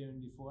you weren't doing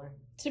before?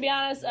 To be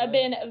honest, I've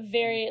been a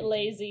very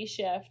lazy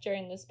chef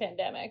during this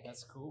pandemic.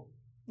 That's cool.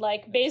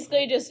 Like, That's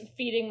basically cool. just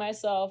feeding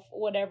myself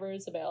whatever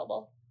is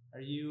available.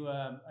 Are you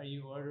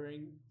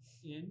ordering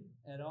in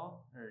at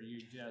all, or are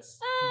you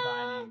just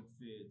combining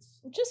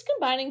foods? Just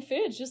combining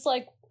foods. Just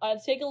like,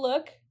 take a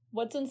look.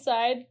 What's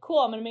inside? Cool,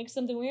 I'm gonna make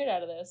something weird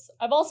out of this.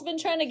 I've also been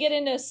trying to get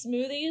into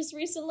smoothies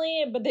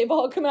recently, but they've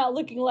all come out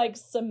looking like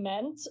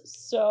cement,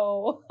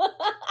 so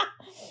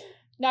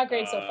not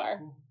great so far.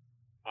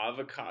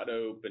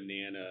 Avocado,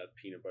 banana,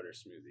 peanut butter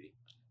smoothie.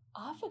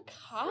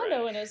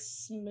 Avocado in a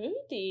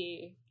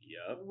smoothie?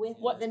 Yep. With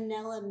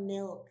vanilla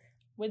milk.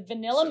 With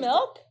vanilla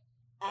milk?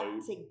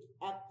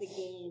 Up the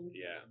game.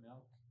 Yeah.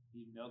 Milk.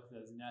 You milk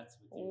those nuts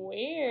with your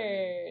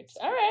Weird.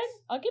 All right,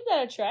 I'll give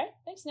that a try.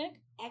 Thanks, Nick.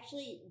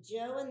 Actually,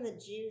 Joe and the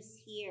Juice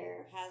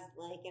here has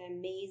like an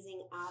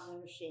amazing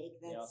avo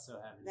shake They also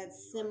have it in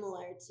that's New York.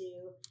 similar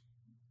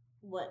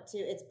to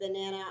it's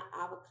banana,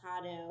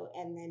 avocado,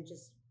 and then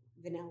just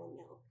vanilla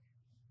milk.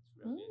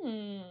 It's real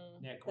good.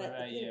 Nick, what But the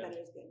about peanut you?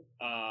 butter is good.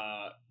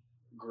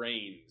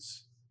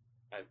 Grains.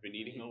 I've been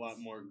eating a lot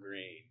more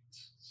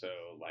grains. So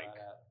like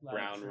Lot of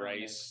brown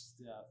chronic rice.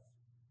 stuff.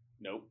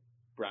 Nope.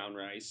 Brown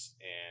rice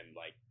and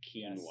like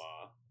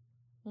quinoa.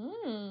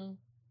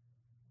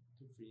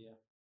 Good for you.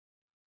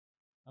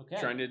 Okay.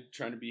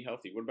 Trying to be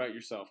healthy. What about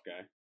yourself,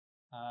 Guy?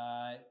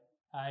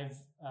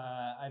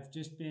 I've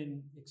just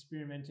been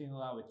experimenting a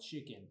lot with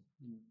chicken,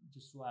 and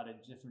just a lot of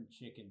different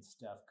chicken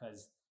stuff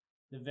because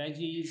the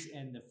veggies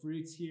and the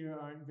fruits here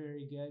aren't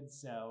very good.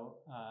 So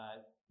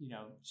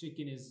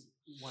chicken is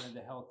one of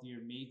the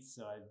healthier meats.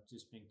 So I've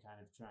just been kind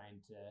of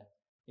trying to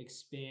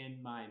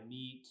expand my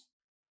meat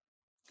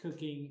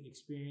cooking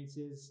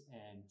experiences,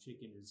 and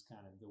chicken is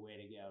kind of the way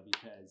to go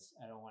because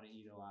I don't want to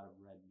eat a lot of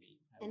red meat.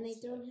 And they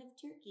don't have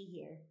turkey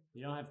here. They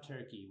don't have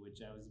turkey,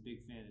 which I was a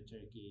big fan of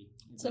turkey.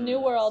 It's a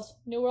new world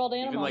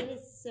animal. like- It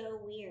is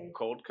so weird.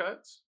 Cold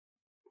cuts?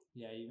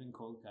 Yeah, even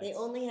cold cuts. They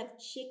only have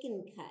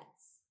chicken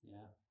cuts.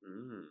 Yeah,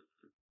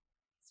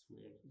 it's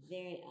weird.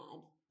 Very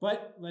odd.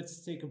 But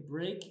let's take a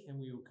break, and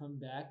we will come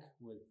back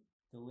with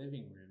the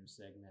living room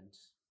segment.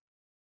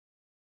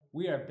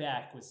 We are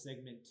back with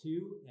segment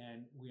 2,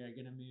 and we are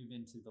going to move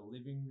into the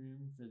living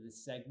room for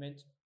this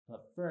segment.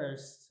 But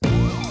first...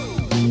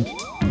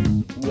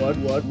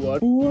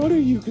 What are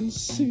you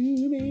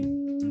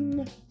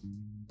consuming?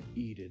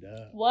 Eat it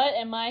up. What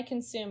am I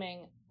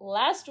consuming?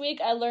 Last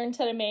week I learned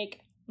how to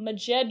make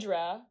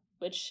majedra,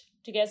 which,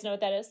 do you guys know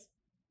what that is?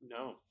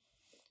 No.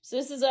 So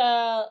this is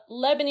a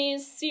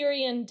Lebanese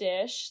Syrian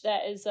dish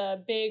that is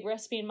a big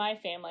recipe in my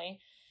family.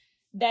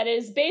 That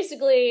is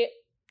basically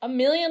 1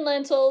 million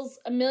lentils,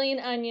 1 million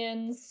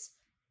onions,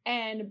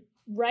 and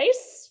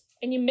rice.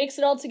 And you mix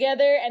it all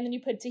together, and then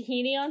you put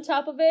tahini on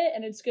top of it,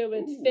 and it's good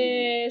with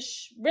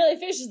fish. Really,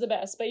 fish is the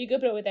best, but you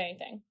could put it with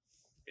anything.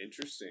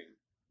 Interesting.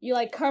 You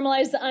like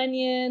caramelize the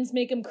onions,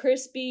 make them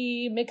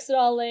crispy, mix it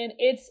all in.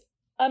 It's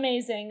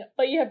amazing,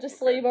 but you have to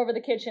slave over the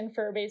kitchen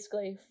for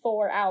basically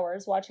 4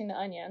 hours watching the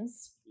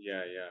onions.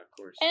 Yeah, of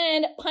course.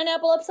 And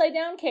pineapple upside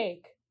down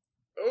cake.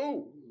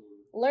 Oh!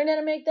 Learn how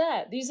to make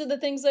that. These are the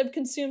things I've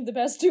consumed the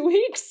past 2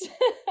 weeks.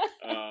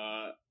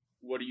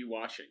 What are you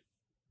watching?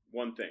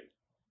 One thing.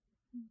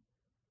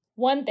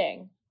 One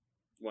thing.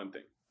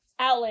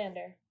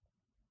 Outlander.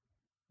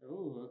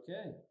 Oh,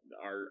 okay.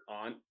 Our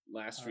aunt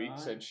last week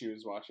said she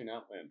was watching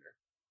Outlander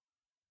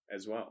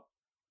as well.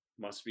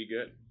 Must be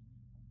good.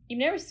 You've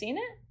never seen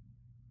it?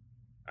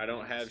 I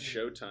don't have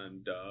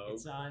Showtime, dog.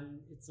 It's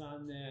on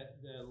the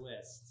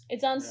list.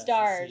 It's on for us to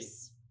Stars.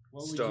 see.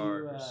 What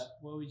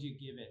would you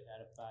give it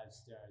out of 5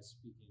 stars?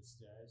 Speaking of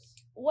stars.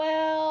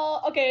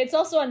 Well, okay, it's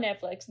also on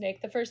Netflix,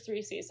 Nick, the first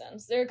 3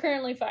 seasons. There are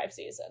currently 5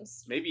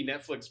 seasons. Maybe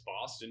Netflix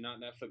Boston, not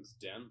Netflix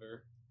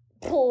Denver.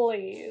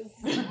 Please.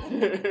 I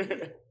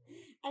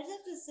just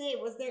have to say,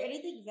 was there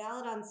anything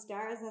valid on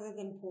Stars other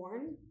than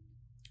porn?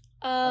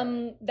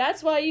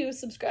 That's why you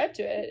subscribe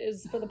to it,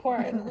 is for the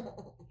porn.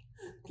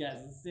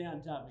 Guys, let's stay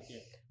on topic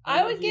here.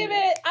 I would give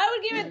it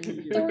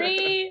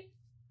 3,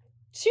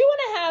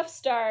 2.5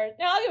 stars.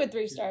 No, I'll give it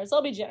 3 stars.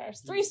 I'll be generous.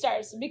 3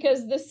 stars,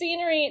 because the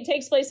scenery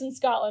takes place in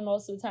Scotland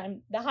most of the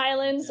time. The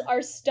Highlands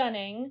are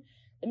stunning.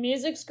 The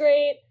music's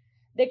great.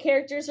 The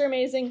characters are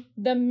amazing.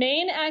 The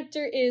main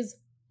actor is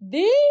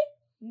the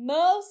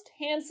most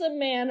handsome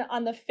man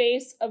on the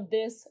face of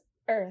this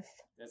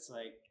earth. That's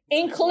like...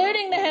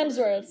 Including the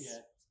Hemsworths. Yeah,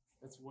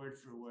 that's word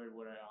for word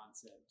what our aunt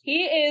said.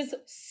 He is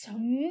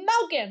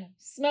smoking.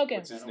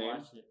 What's his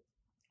name?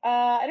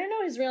 I don't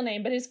know his real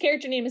name, but his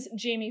character name is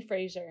Jamie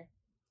Fraser.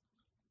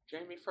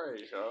 Jamie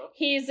Fraser.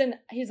 He's a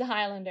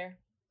Highlander.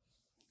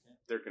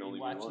 There can only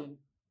be one.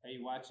 Are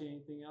you watching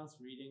anything else?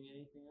 Reading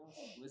anything else?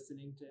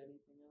 Listening to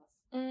anything else?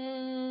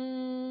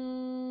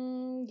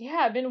 Yeah,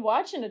 I've been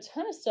watching a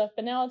ton of stuff,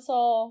 but now it's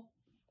all...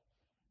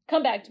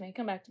 Come back to me.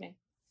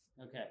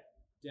 Okay.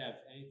 Dev,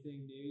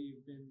 anything new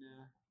you've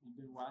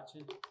been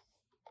watching?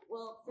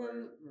 Well,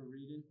 or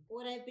reading?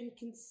 what I've been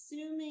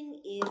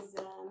consuming is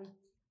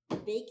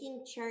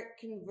baking chart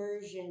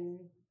conversion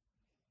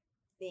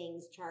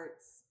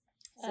charts.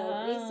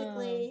 So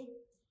basically,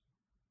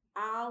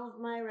 all of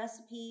my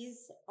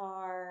recipes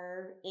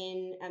are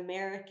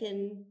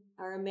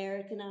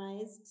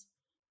Americanized,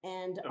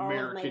 and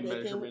American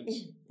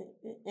measurements.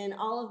 and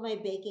all of my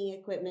baking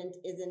equipment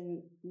is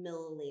in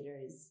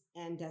milliliters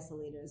and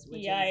deciliters,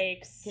 which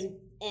Yikes.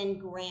 and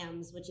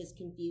grams, which is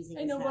confusing.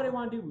 Ain't nobody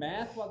want to do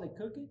math while they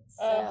cook it.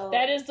 So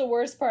that is the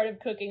worst part of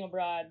cooking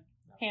abroad,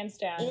 hands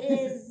down. it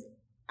is.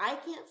 I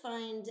can't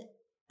find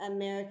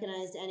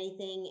Americanized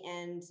anything,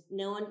 and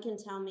no one can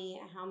tell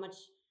me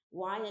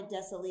why a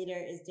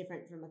deciliter is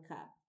different from a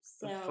cup.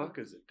 So the fuck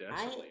is a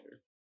deciliter?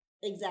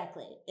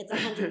 Exactly. It's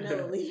 100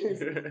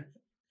 milliliters.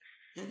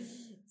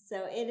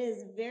 So it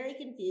is very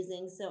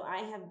confusing. So I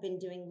have been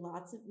doing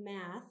lots of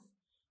math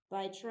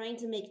by trying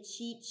to make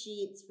cheat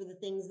sheets for the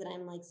things that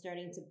I'm like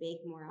starting to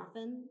bake more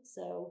often.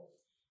 So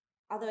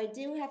although I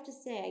do have to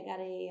say I got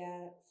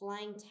a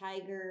Flying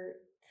Tiger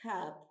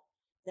cup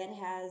that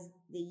has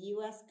the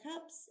US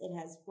cups. It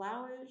has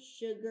flour,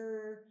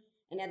 sugar,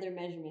 and other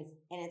measurements,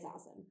 and it's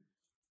awesome.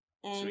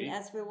 And Sweet.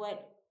 As for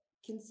what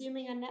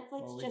consuming on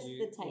Netflix, the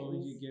Titans. What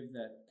would you give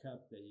that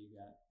cup that you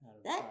got out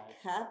of That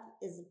 5? cup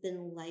has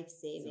been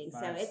life-saving.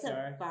 So it's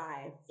a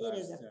 5. It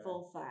is a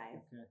full 5.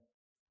 Okay.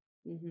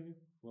 Mm-hmm.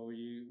 What are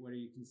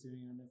you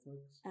consuming on Netflix?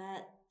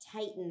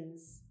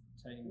 Titans.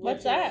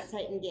 What's that?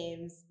 Titan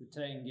Games. The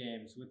Titan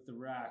Games with The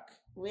Rock.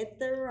 With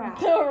The Rock.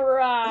 The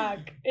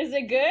Rock. Is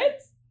it good?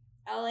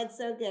 Oh, it's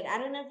so good. I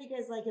don't know if you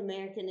guys like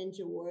American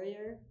Ninja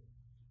Warrior,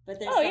 but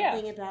there's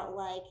something about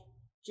like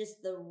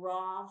just the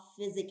raw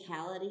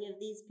physicality of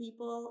these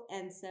people,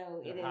 and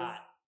so They're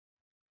hot.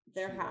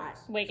 They're hot.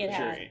 Wicked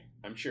hot.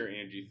 I'm sure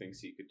Angie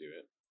thinks he could do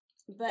it.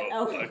 But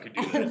I could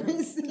do that.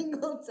 every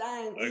single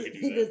time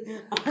he goes,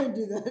 I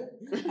do that.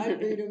 I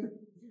beat him.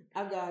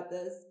 I got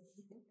this.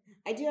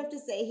 I do have to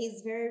say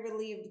he's very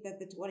relieved that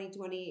the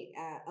 2020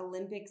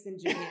 Olympics in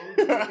Japan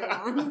didn't go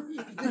on,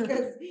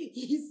 because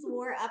he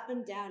swore up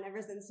and down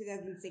ever since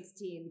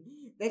 2016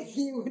 that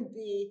he would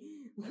be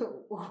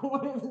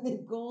one of the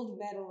gold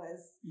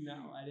medalists.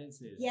 No, I didn't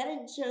say that. He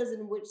hadn't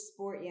chosen which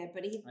sport yet,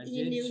 but he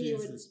knew he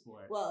would. The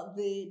sport. Well,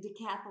 the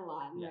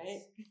decathlon, yes.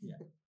 Right? Yeah.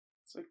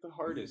 It's like the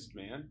hardest,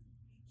 man.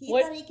 He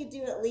thought he could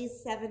do at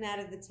least 7 out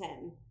of the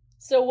 10.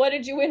 So what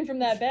did you win from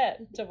that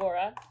bet,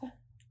 Tavora?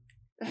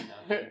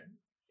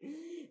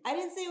 I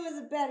didn't say it was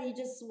a bet. He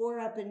just swore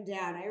up and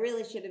down. I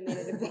really should have made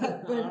it a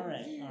bet. But... all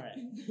right.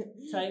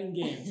 Titan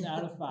Games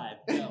out of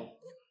 5. Go.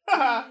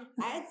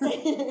 I'd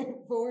say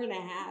 4.5. It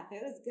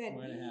was good.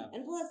 4.5.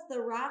 And plus, The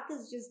Rock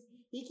is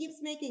he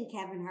keeps making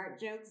Kevin Hart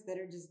jokes that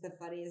are just the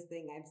funniest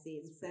thing I've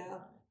seen.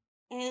 So,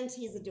 and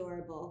he's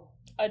adorable.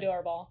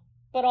 Adorable.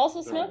 But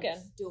also smoking.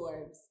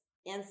 Dorbs.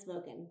 And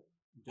smoking.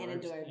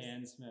 And adorbs.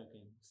 And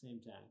smoking.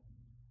 Same time.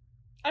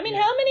 I mean,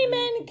 how many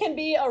men can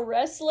be a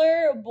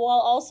wrestler while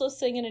also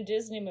singing a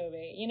Disney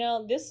movie? You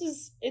know,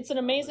 it's an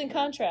amazing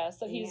contrast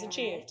that he's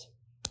achieved.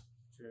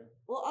 True.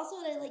 Well, also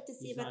what I like to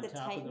see about the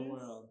Titans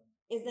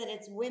is that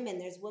it's women.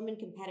 There's women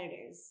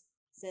competitors.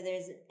 So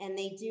and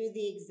they do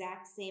the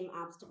exact same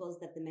obstacles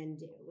that the men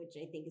do, which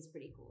I think is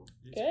pretty cool.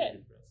 It's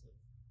good.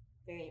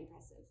 Pretty impressive. Very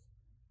impressive.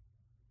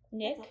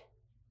 Nick?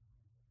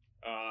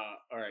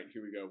 All right,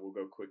 here we go. We'll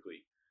go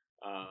quickly.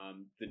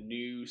 The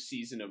new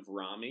season of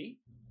Rami.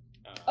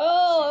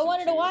 I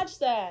wanted to watch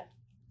that.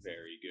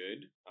 Very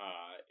good.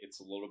 It's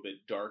a little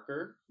bit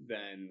darker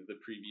than the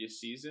previous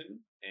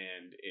season,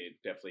 and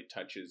it definitely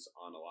touches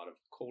on a lot of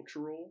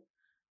cultural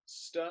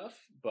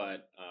stuff,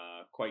 but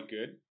quite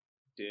good.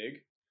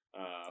 Dig.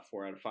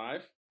 4 out of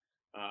 5.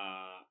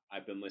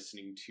 I've been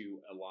listening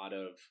to a lot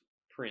of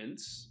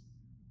Prince.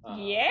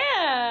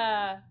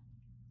 Yeah.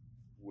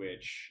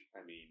 Which,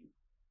 I mean,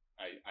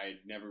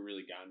 I'd never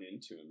really gotten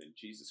into him, and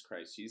Jesus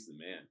Christ, he's the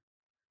man.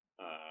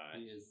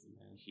 He is the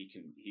man. He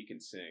can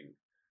sing.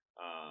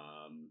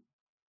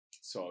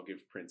 So I'll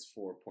give Prince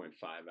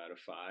 4.5 out of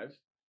 5.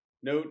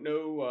 No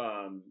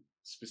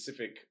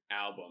specific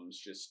albums,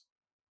 just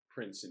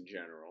Prince in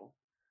general.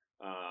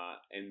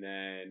 And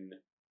then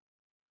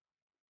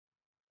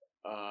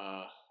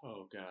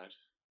oh god.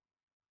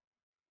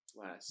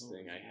 Last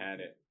thing, I had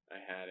it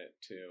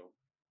too,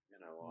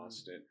 and I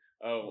lost it.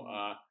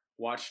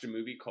 Watched a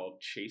movie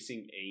called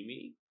Chasing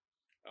Amy.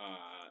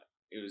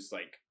 It was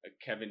like a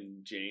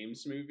Kevin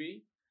James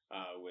movie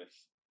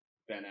with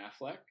Ben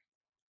Affleck,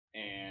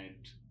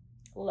 and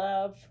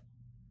love.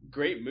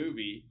 Great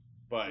movie,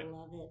 but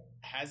love it.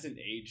 Hasn't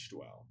aged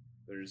well.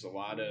 There's a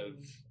lot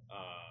of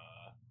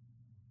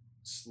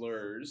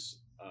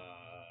slurs,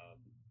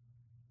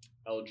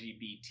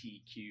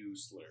 LGBTQ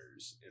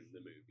slurs in the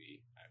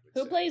movie. I would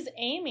Who say. plays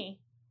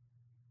Amy?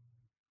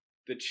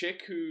 The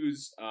chick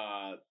who's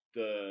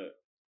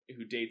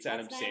who dates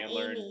Adam That's not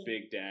Sandler Amy. and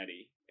Big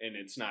Daddy, and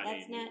it's not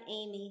That's Amy. not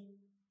Amy.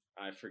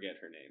 I forget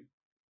her name.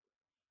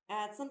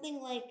 It's something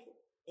like,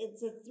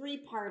 it's a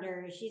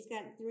 3-parter. She's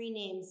got 3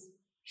 names.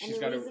 She's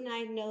and got the a reason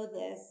I know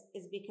this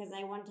is because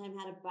I one time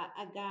had a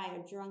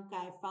drunk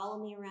guy,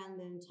 follow me around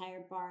the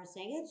entire bar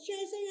saying, "It's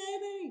Chasing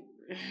Amy!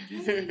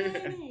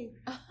 Chasing Amy!"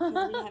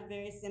 Because we have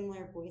very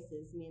similar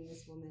voices, me and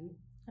this woman.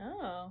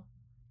 Oh.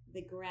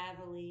 The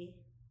gravelly,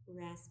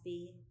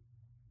 raspy,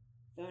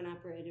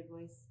 phone-operated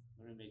voice.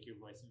 I'm gonna make your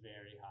voice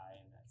very high,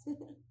 and that's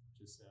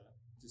just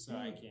so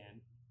I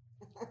can.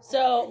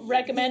 So,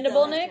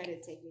 recommendable,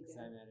 Nick?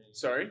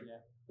 Sorry?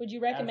 Yeah. Would you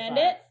recommend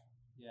it?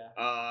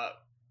 Yeah.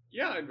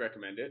 Yeah, I'd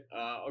recommend it.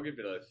 I'll give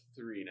it a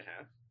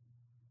 3.5.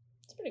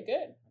 It's pretty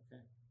good.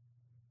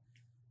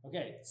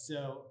 Okay,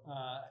 so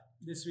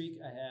this week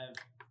I have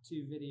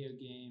 2 video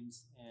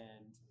games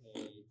and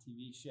a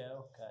TV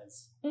show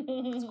because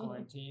it's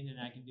quarantine and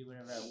I can do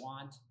whatever I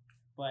want.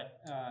 But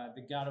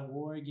the God of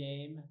War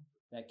game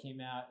that came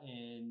out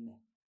in,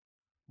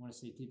 I want to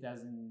say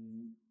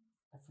 2000,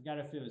 I forgot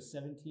if it was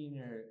 17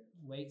 or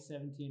late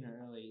 17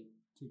 or early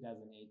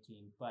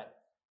 2018, but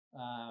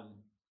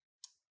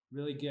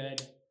really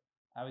good.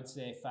 I would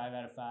say 5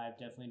 out of 5,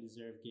 definitely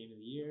deserved Game of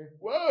the Year.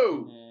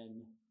 Whoa! And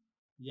then,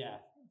 yeah,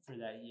 for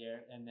that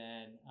year. And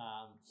then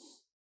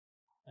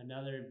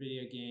another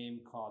video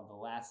game called The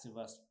Last of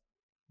Us.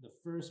 The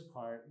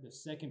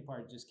second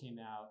part just came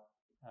out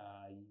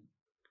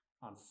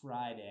on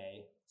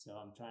Friday. So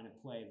I'm trying to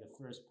play the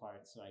first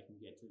part so I can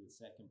get to the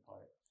second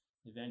part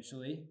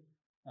eventually.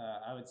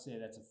 I would say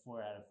that's a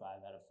 4 out of 5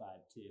 out of 5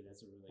 too.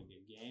 That's a really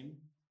good game.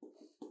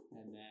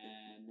 And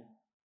then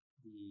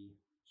the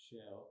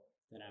show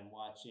that I'm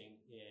watching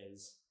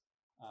is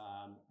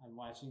I'm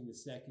watching the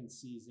second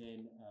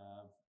season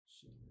of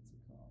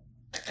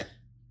what's it called?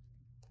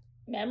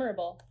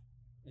 Memorable.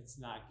 It's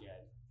not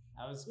good.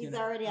 He's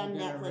already on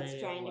Netflix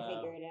trying to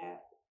figure it out.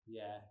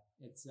 Yeah,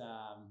 it's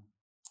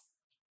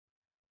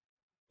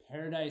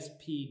Paradise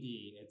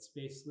PD. It's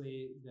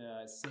basically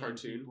the same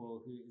cartoon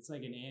people who. It's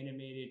like an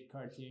animated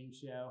cartoon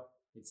show.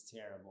 It's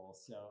terrible.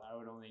 So I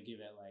would only give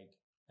it like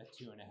a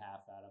 2.5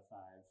 out of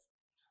 5.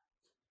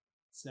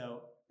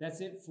 So that's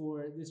it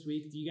for this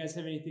week. Do you guys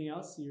have anything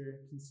else you're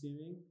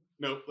consuming?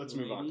 Nope. Let's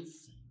move on.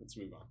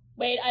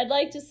 Wait, I'd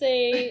like to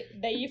say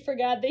that you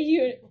forgot that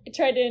you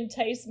tried to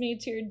entice me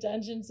to your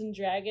Dungeons and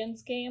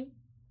Dragons game.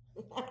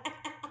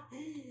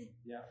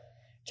 Yeah.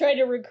 Tried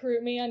to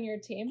recruit me on your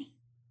team.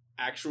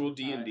 Actual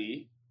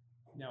D&D?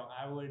 No,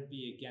 I would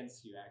be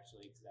against you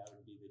actually, because I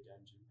would be the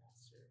dungeon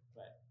master.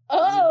 But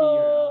you'd be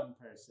your own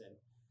person.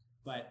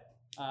 But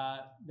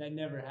that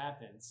never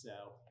happened,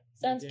 so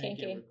sounds didn't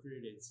kinky. Get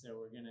recruited, so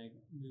we're gonna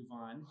move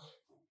on.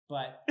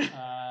 But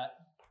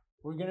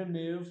we're gonna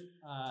move.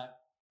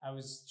 I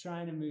was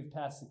trying to move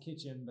past the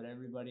kitchen, but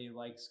everybody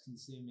likes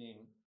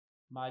consuming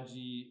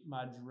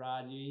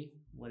Majerati.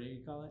 What do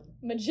you call it?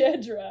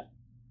 Majedra,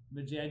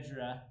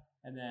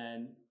 and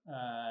then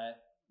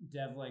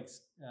Dev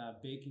likes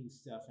baking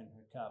stuff in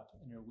her cup,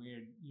 in her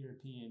weird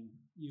European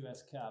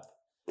U.S. cup.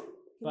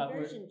 But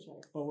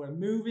we're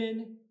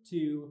moving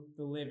to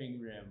the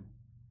living room.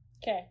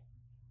 Okay.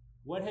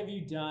 What have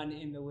you done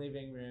in the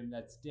living room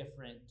that's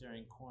different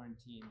during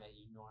quarantine that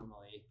you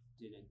normally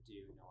didn't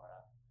do,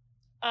 Nora?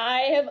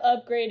 I have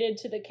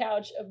upgraded to the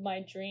couch of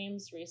my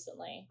dreams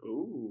recently.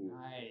 Ooh.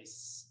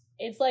 Nice.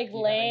 It's like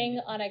laying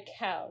on a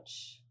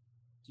couch.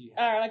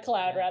 Or on a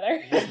cloud,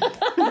 rather.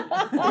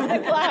 On a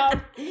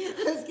cloud.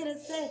 I was going to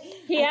say,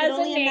 he has can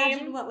only a name.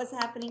 imagine what was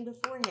happening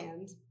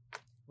beforehand.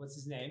 What's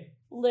his name?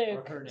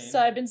 Luke. Or her name? So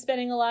I've been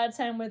spending a lot of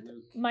time with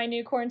my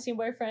new quarantine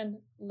boyfriend,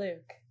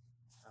 Luke.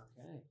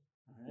 Okay.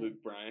 All right.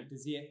 Luke Bryan.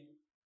 Does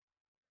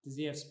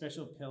he have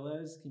special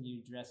pillows? Can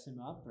you dress him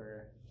up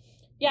or?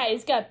 Yeah,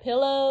 he's got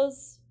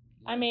pillows.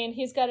 I mean,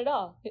 he's got it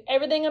all.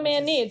 Everything a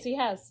man needs, he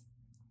has.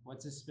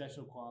 What's his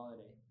special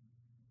quality?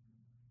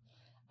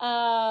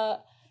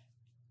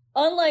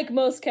 Unlike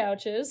most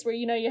couches where,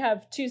 you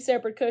have 2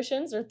 separate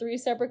cushions or 3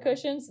 separate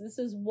cushions, this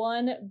is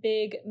one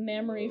big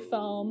memory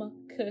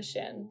foam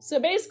cushion. So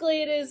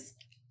basically it is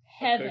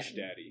heaven. Cush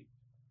Daddy.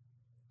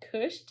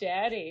 Cush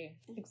Daddy.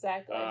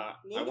 Exactly.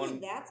 Maybe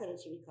that's what it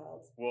should be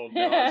called. Well,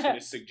 no, I was going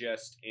to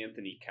suggest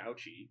Anthony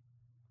Couchy.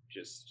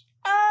 Just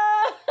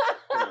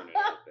throwing it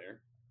out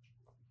there.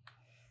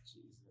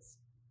 Jesus.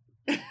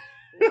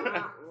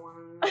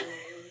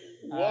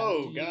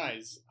 Whoa,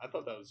 guys! I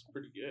thought that was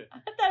pretty good. I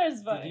thought it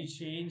was funny.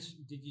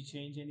 Did you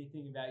change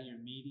anything about your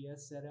media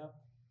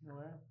setup,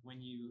 Nora,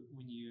 when you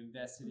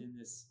invested in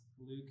this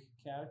Luke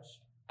couch?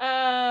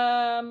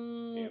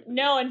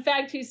 No. In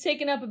fact, he's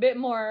taken up a bit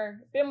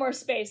more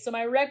space, so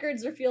my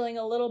records are feeling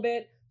a little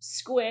bit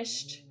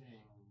squished.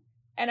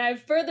 And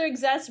I've further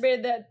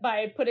exacerbated that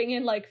by putting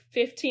in like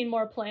 15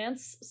 more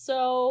plants.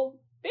 So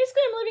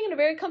basically, I'm living in a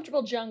very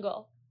comfortable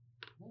jungle.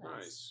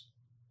 Nice.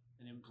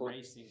 An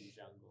embracing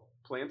jungle.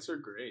 Plants are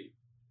great.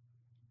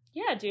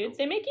 Yeah, dude,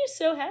 they make you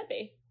so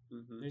happy.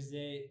 Mm-hmm.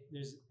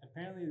 There's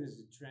apparently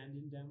a trend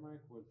in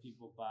Denmark where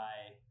people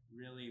buy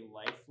really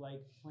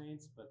lifelike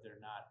plants, but they're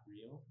not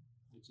real,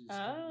 which is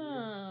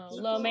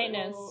weird. Low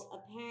maintenance.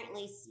 People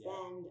apparently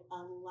spend a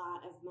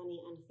lot of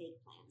money on fake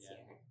plants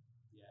here.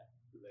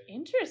 Yeah.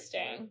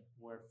 Interesting.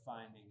 We're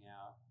finding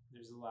out.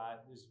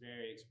 There's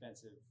very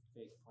expensive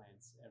fake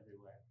plants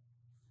everywhere.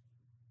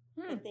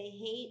 But they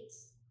hate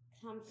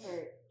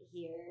comfort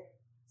here,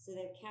 so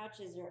their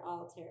couches are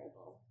all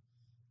terrible.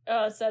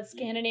 Oh, it's that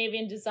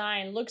Scandinavian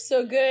design. Looks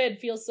so good,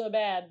 feels so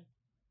bad.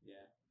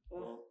 Yeah.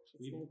 Well,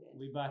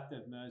 we bought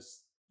the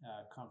most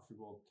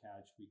comfortable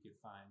couch we could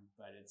find,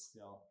 but it's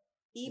still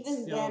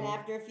then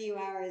after a few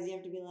hours you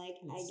have to be like,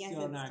 I guess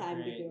it's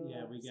time great. to go.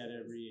 Yeah, we got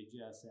to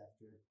readjust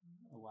after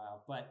a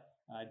while. But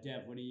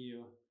Dev, what do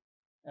you?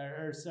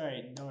 Or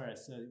sorry, Nora.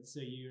 So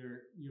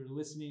you're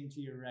listening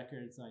to your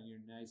records on your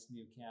nice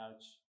new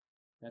couch.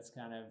 That's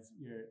kind of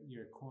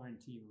your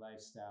quarantine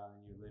lifestyle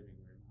in your living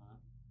room, huh?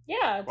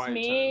 Yeah, it's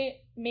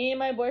me and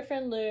my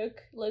boyfriend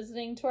Luke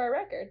listening to our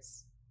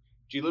records.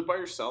 Do you live by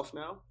yourself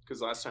now?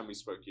 Because last time we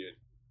spoke, you had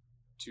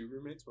 2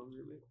 roommates, 1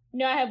 roommate?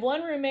 No, I have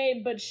one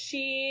roommate, but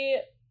she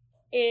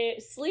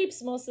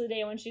sleeps most of the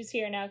day when she's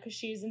here now because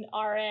she's an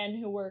RN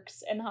who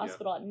works in the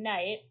hospital at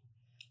night.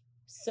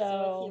 So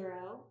a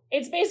hero.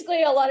 It's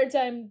basically a lot of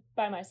time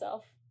by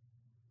myself.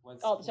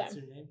 All the time. What's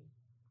her name?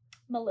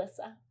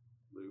 Melissa.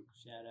 Luke.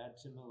 Shout out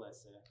to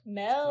Melissa.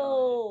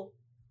 Mel.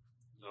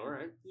 All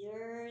right.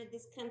 You're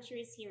this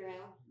country's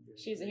hero.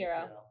 She's a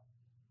hero.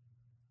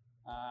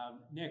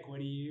 Nick, what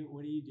are you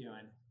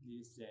doing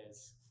these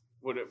days?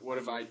 What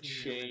have I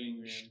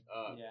changed?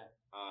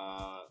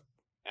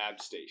 Ab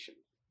Station,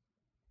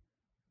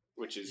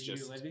 which is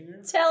just your living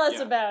room. Tell us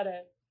about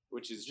it.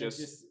 Which is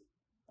just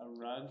a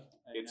rug,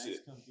 nice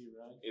comfy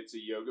rug. It's a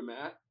yoga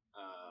mat,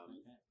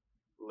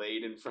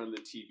 laid in front of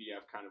the TV.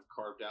 I've kind of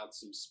carved out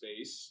some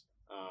space,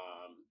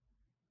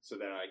 so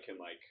that I can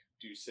like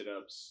do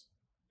sit-ups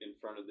in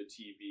front of the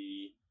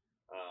TV,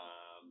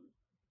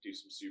 do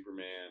some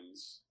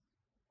Supermans.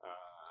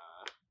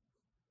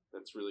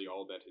 That's really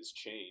all that has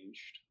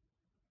changed.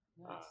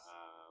 Nice.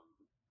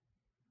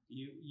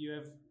 You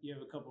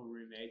have a couple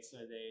roommates.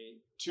 Are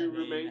they 2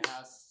 roommates in the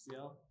house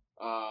still?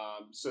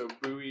 So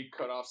Bowie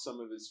cut off some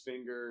of his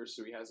fingers,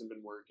 so he hasn't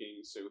been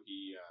working. So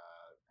he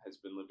has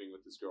been living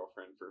with his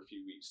girlfriend for a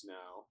few weeks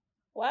now.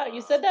 Wow,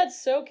 you said that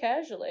so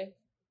casually.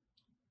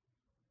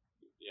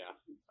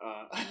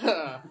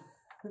 Yeah.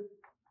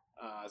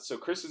 So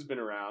Chris has been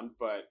around,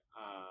 but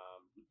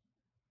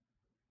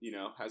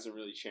hasn't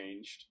really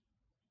changed.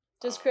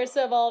 Does Chris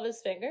have all of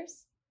his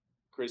fingers?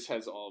 Chris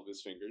has all of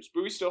his fingers.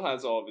 Bowie still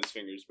has all of his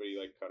fingers, but he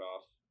cut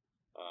off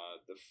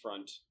the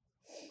front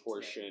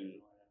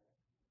portion,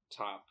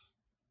 top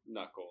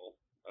knuckle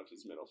of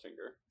his middle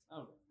finger.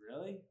 Oh,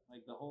 really?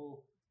 Like the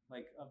whole,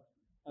 up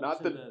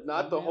not to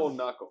the whole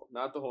knuckle.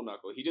 Not the whole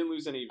knuckle. He didn't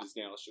lose any of his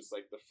nails, just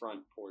the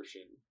front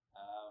portion.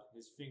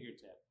 His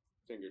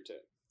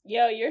fingertip.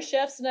 Yo, your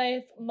chef's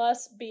knife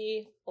must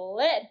be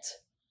lit.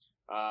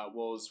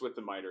 Well, it's with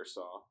the miter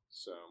saw,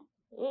 so.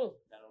 Ooh.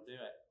 That'll do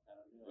it.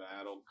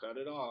 That'll cut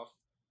it off.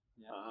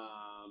 Yep.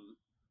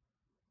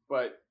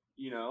 But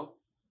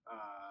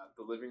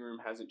the living room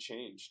hasn't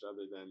changed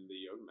other than the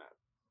yoga mat.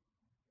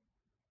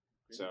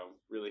 So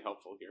really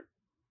helpful here.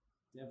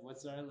 Dev,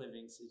 what's our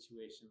living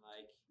situation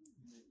like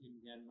in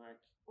Denmark?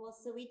 Well,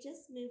 so we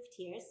just moved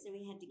here, so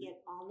we had to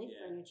get all new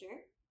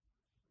furniture.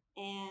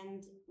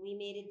 And we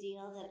made a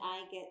deal that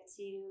I get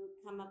to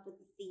come up with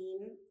a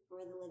theme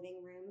for the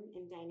living room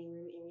and dining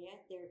room area.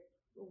 They're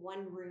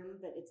one room,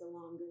 but it's a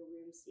longer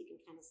room, so you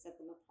can kind of set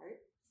them apart.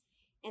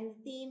 And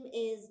the theme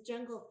is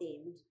jungle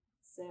themed.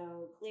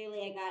 So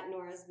clearly I got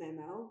Nora's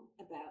memo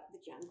about the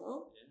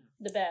jungle. Yeah.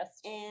 The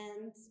best.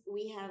 And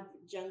we have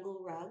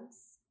jungle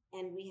rugs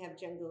and we have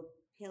jungle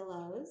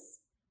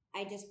pillows.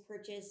 I just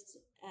purchased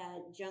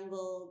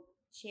jungle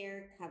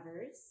chair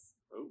covers.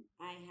 Oh.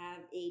 I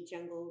have a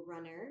jungle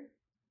runner.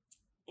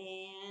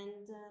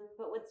 And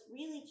but what's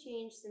really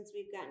changed since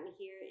we've gotten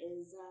here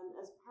is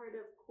as part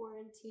of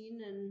quarantine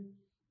and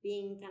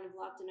being kind of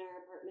locked in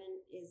our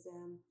apartment is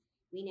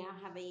we now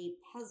have a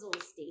puzzle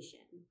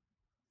station.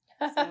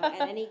 So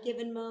at any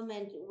given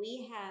moment,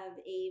 we have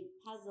a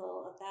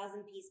puzzle, a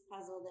 1,000-piece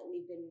puzzle that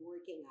we've been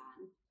working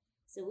on.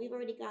 So we've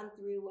already gone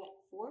through,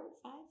 4 or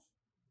 5?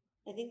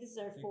 I think this is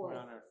our 4th. We're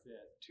on our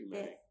 5th. Too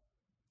many.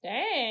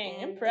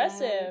 Dang, and,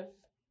 impressive.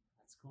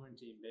 That's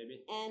quarantine,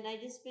 baby. And I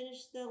just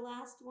finished the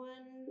last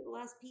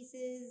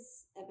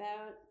pieces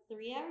about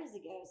 3 hours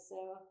ago.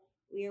 So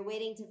we are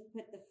waiting to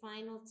put the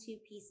final 2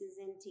 pieces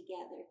in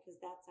together because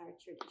that's our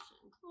tradition.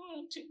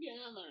 All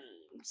together.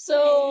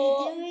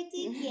 So we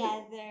do it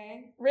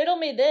together. Riddle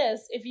me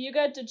this: if you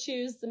got to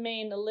choose the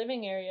main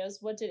living areas,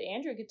 what did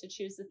Andrew get to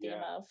choose the theme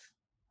of?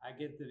 I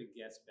get the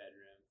guest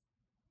bedroom.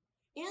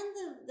 And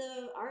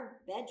our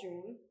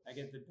bedroom. I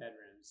get the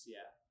bedrooms,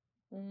 yeah.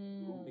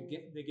 Mm.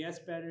 The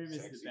guest bedroom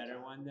is Sexy the better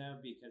time. one though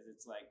because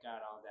it's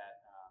got all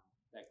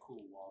that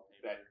cool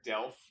wallpaper. That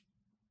Delft.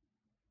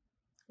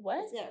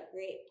 What? It's got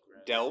great.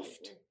 Gross.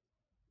 Delft.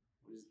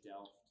 What is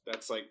Delft?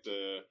 That's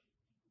the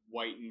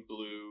white and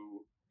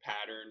blue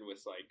pattern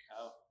with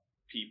Oh,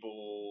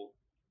 people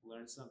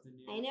learn something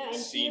new. I know, and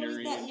Scenery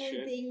we thought and you were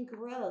shit. being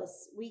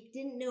gross. We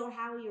didn't know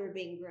how you were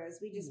being gross.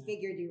 We just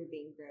figured you were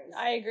being gross.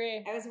 I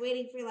agree. I was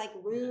waiting for like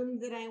room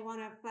that I want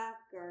to fuck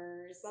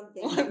or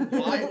something.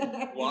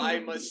 Why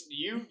must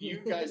you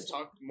guys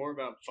talk more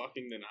about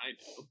fucking than I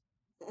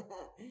do?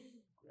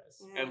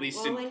 Gross. At least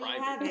well, in when you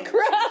private. have it.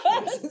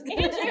 Gross!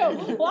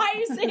 Andrew, why are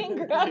you saying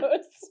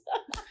gross?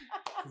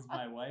 Because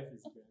my wife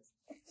is gross.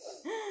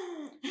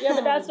 Yeah,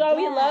 but that's why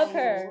we love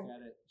her.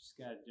 She's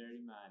got a dirty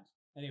mind.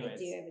 I Anyways,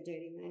 do have a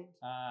dirty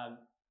mind.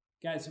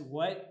 guys,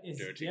 what is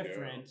Dirty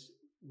different?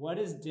 What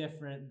is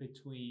different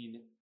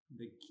between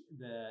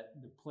the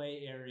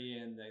play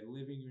area and the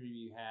living room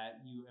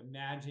you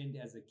imagined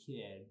as a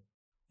kid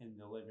and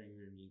the living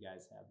room you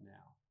guys have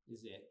now?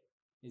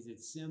 Is it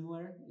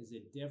similar? Is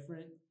it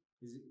different?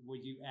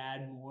 Would you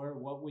add more?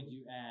 What would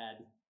you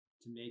add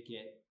to make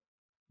it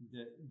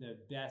the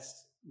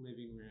best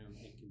living room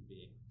it can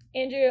be?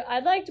 Andrew,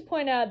 I'd like to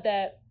point out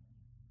that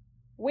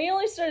we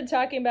only started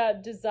talking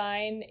about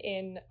design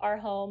in our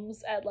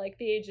homes at like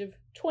the age of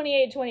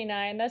 28,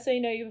 29. That's how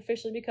you know you've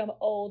officially become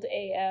old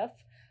AF.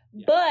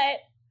 Yeah. But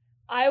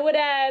I would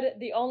add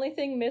the only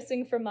thing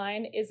missing from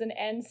mine is an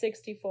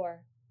N64.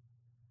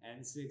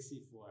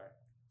 N64.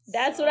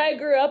 That's what I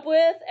grew up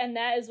with, and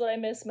that is what I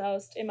miss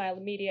most in my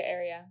media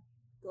area.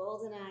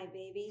 GoldenEye,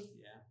 baby.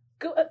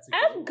 Yeah.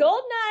 F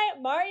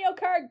GoldenEye, Mario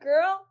Kart,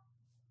 girl.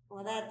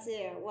 Well, that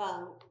too.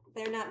 Well,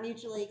 they're not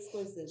mutually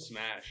exclusive.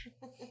 Smash.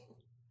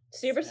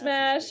 Super Smash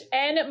Smash is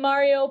great. and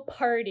Mario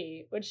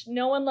Party, which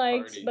no one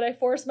liked, Party. but I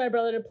forced my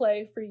brother to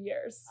play for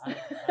years. I'm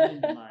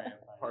into Mario Party.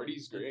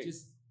 Party's great.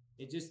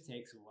 It just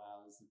takes a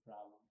while is the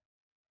problem.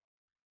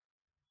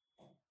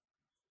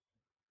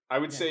 I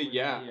would Yeah, say, what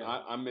yeah, about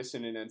you? I'm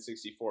missing an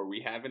N64.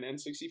 We have an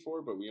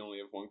N64, but we only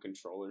have one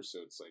controller, so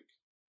it's like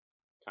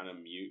kind of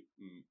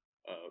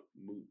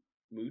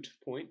moot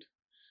point.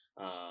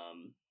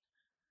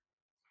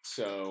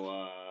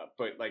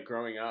 But like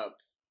growing up,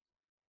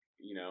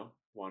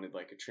 wanted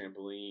like a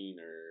trampoline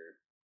or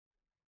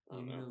I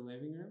don't In know. the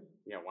living room?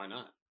 Yeah, why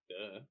not?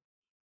 Duh.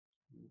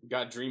 You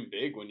got dream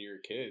big when you're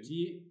a kid.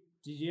 Did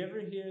you ever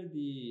hear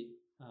the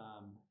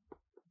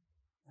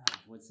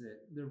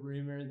the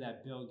rumor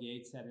that Bill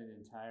Gates had an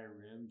entire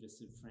room just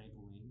of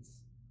trampolines?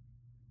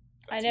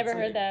 I never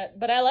heard that,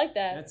 but I like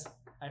that.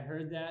 I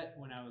heard that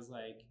when I was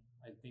like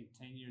I think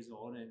 10 years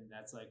old, and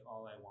that's like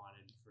all I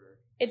wanted for.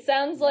 It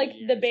sounds 3 like the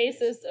years,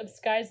 basis basically. of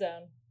Sky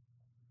Zone.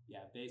 Yeah,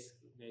 basically.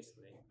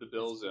 The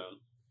Bill Zone.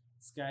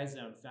 Sky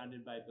Zone,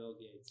 founded by Bill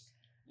Gates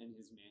in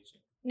his mansion.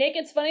 Nick,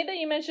 it's funny that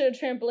you mentioned a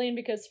trampoline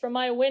because from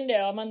my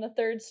window, I'm on the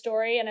 3rd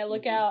story and I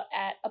look out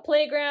at a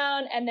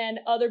playground and then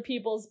other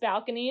people's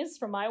balconies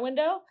from my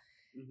window.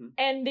 Mm-hmm.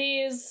 And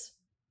these,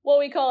 what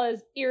we call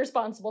as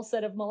irresponsible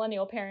set of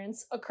millennial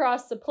parents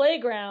across the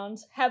playground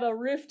have a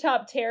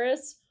rooftop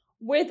terrace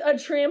with a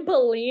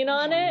trampoline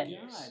on it.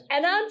 God.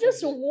 And I'm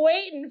just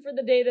waiting for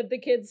the day that the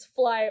kids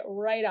fly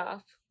right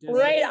off. Does Does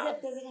it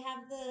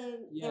have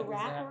the Yeah, does it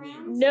have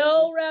wraparound? the-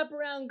 No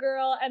wraparound,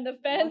 girl, and the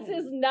fence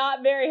is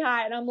not very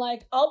high. And I'm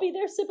like, I'll be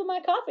there sipping my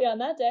coffee on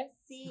that day.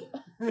 See,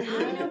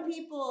 I know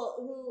people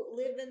who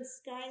live in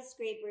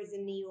skyscrapers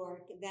in New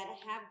York that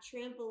have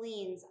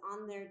trampolines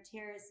on their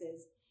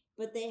terraces,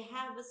 but they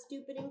have a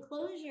stupid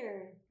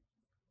enclosure.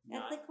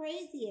 That's the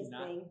craziest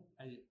thing.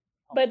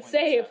 But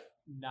safe.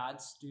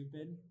 Not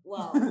stupid.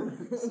 Well,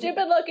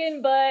 Stupid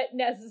looking, but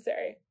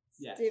necessary.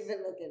 Yes. stupid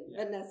looking,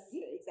 Yeah. but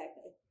necessary.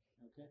 Exactly.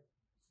 Okay.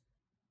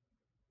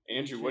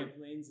 Andrew, what?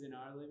 Trampolines in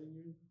our living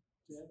room,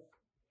 Jeff?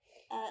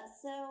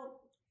 So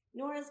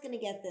Nora's gonna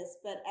get this,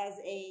 but as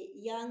a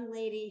young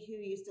lady who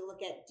used to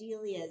look at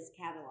Delia's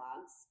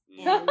catalogs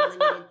and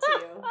limited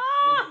to,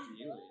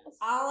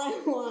 all I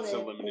It's a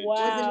wanted limited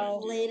Wow.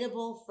 was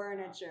inflatable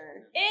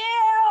furniture. Ew!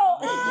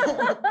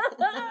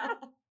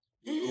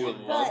 Ooh, a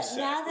love But sack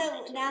now would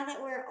that be now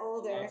that we're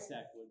older, Love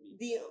sack would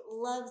be. the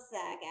love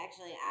sack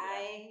actually,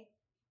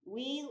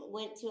 we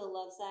went to a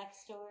love sack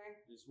store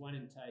There's one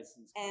in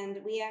Tyson's.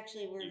 and we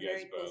actually were You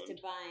very guys close to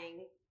boned.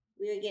 buying.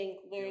 We were getting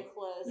very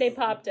close. They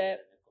popped it.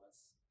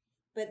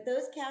 But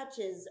those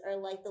couches are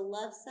like the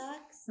love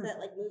sacks that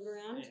like move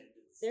around.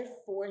 They're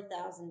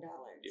 $4,000.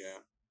 Yeah.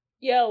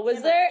 Yo,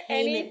 was They have a there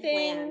payment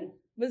anything? plan.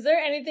 Was there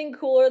anything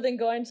cooler than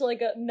going to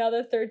like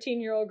another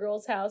 13-year-old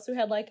girl's house who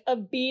had like a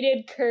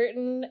beaded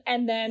curtain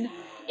and then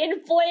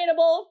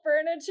inflatable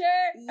furniture?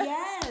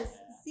 Yes.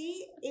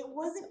 See, it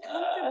wasn't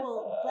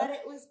comfortable, but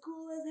it was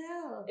cool as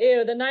hell.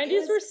 Ew, the 90s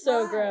was were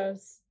so fun.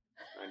 gross.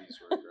 90s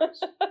were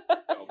gross.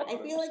 I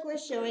feel like we're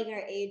showing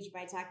our age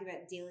by talking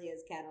about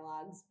Delia's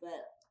catalogs, but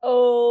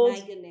Old. my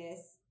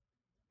goodness,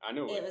 I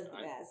know it what was the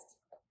best.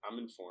 I'm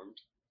informed.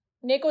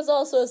 Nick was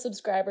also a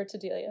subscriber to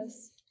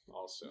Delia's.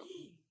 Also,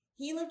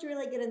 He looked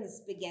really good in the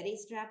spaghetti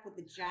strap with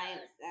the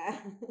giant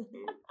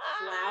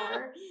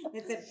flower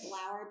that said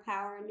flower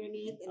power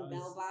underneath and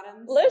bell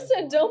bottoms.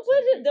 Listen, don't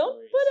put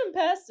him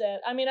past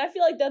it. I mean, I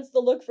feel like that's the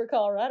look for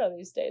Colorado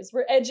these days.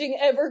 We're edging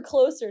ever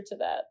closer to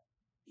that.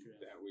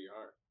 that we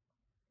are.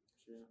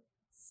 True.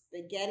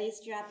 Spaghetti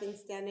strap and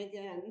stun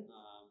again.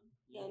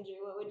 Yeah. Andrew,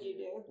 what would you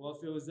do? Well,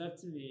 if it was up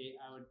to me,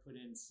 I would put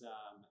in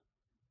some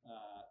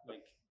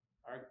like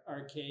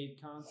arcade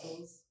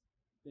consoles,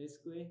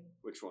 basically.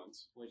 Which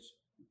ones? Which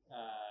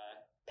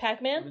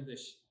Pac-Man?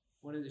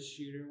 one of the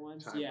shooter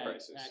ones. Time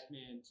Crisis.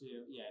 Pac-Man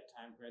too. Yeah,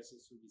 Time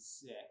Crisis would be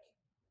sick.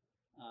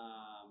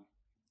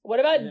 What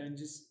about and then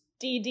just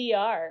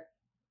DDR?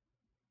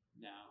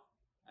 no,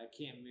 I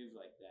can't move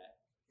like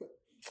that.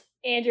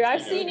 Andrew, I've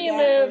Yeah, seen you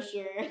Yeah, move. for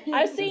sure.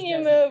 I've Those seen you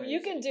guys are move. You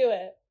crazy. can do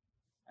it.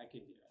 I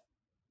could do it,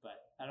 but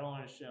I don't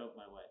want to show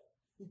my wife.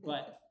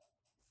 But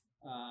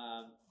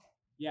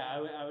yeah,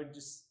 I would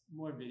just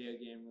more video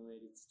game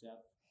related stuff,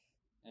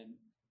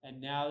 and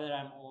now that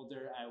I'm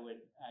older, I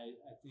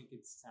think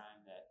it's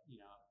time that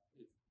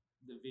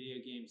the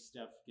video game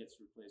stuff gets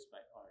replaced by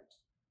art.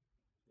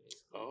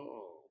 Basically.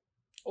 Oh.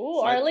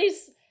 Ooh, or at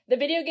least the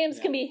video games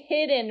can be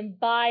hidden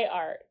by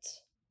art.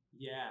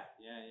 Yeah.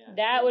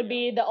 That would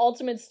be the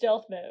ultimate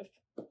stealth move.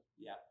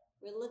 Yeah.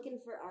 We're looking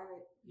for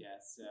art. Yeah.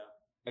 So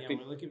I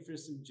think we're looking for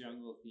some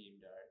jungle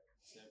themed art.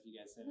 So if you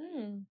guys have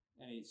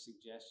any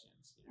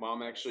suggestions,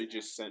 Mom actually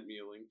just sent me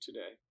a link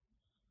today.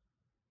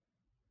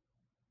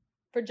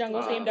 For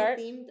jungle themed art?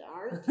 Themed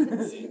art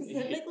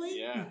specifically?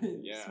 Yeah.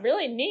 It's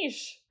really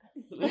niche.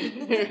 Our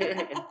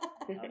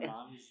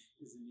mom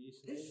is a niche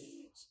lady.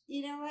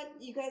 You know what?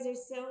 You guys are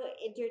so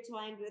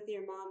intertwined with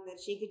your mom that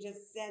she could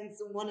just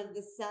sense one of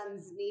the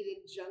sons needed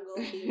jungle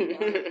themed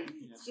art.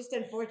 It's just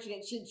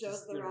unfortunate she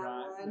chose the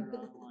wrong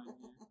one.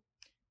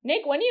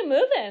 Nick, when are you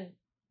moving?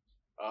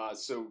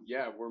 So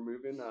yeah, we're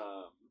moving.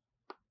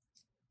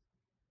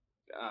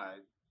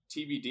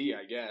 TBD,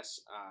 I guess.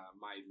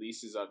 My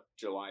lease is up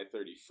July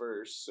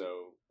 31st,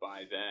 so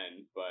by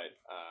then. But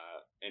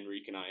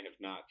Enrique and I have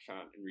not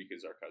found.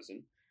 Enrique's our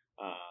cousin,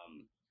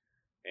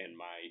 and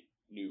my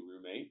new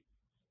roommate.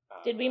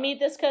 Did we meet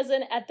this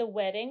cousin at the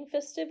wedding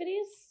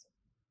festivities?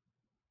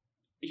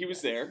 He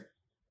was there.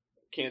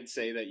 Can't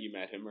say that you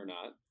met him or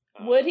not.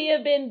 Would he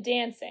have been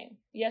dancing?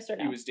 Yes or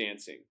no? He was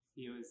dancing.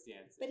 He was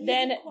dancing. But he's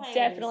Then a choir,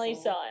 definitely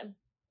so- saw him.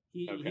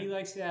 He Okay.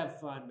 likes to have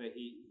fun, but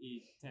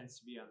he tends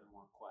to be on the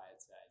more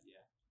quiet side.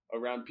 Yeah.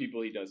 Around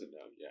people he doesn't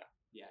know, yeah.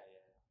 Yeah.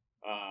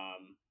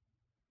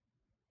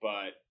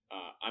 But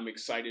I'm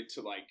excited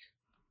to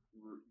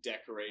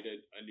decorate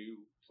a new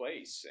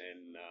place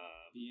and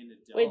Be an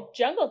adult. With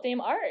jungle theme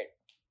art.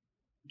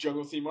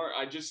 jungle theme art.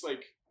 I just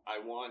I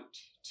want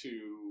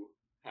to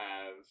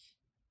have,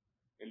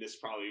 and this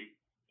probably,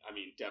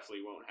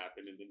 definitely won't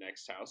happen in the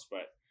next house,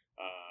 but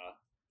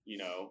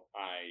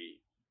I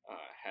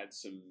had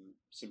some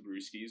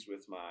brewskis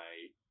with my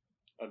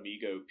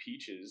amigo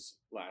Peaches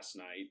last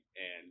night,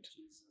 and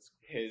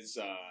his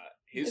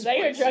Is that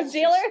your place drug is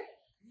dealer? just-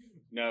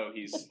 no,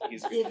 he's a good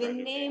friend Given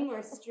of name mine.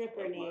 or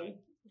stripper Of name? mine.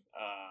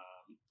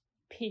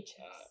 Peaches.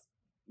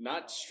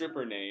 Not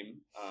stripper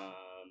name.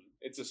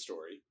 It's a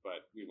story,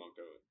 but we won't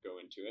go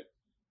into it.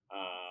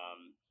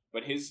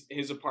 But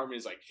his apartment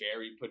is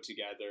very put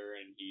together,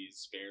 and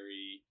he's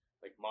very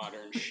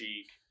modern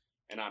chic.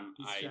 And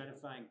He's trying to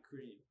find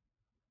cream.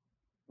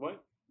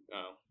 what?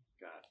 Oh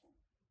God,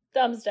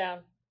 Thumbs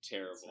down.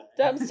 terrible.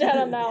 Thumbs down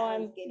on that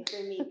Sounds one. good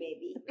for me,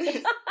 baby.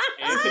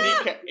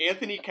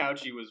 Anthony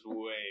Couchy was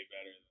way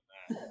better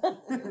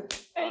than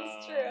that.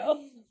 It's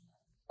true.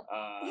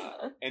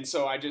 And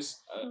so I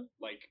just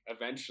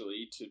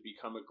eventually, to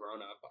become a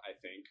grown up, I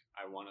think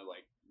I want to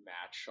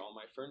match all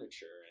my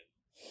furniture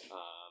and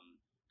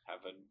have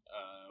a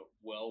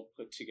well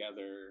put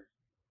together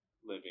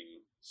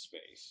living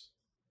space.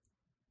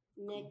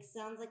 Nick,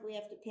 sounds like we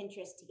have to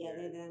Pinterest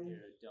together then.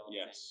 You're adulting.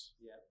 Yes.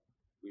 Yep.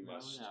 We Growing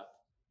must up.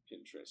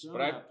 Pinterest. Growing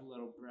But up,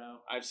 little bro.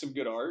 I have some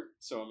good art,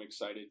 so I'm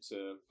excited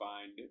to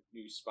find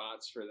new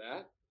spots for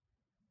that.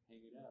 Hang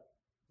it up.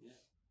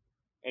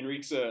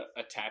 Enrique's a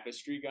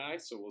tapestry guy,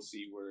 so we'll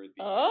see where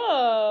the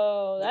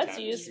Oh, the that's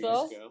tapestries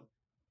useful. go.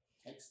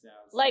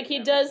 Textiles. Like We he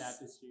have a does-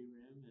 tapestry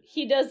room and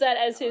He does that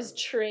as Yeah. his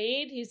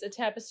trade. He's a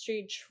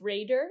tapestry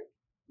trader.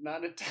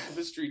 Not a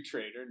tapestry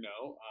trader,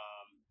 no.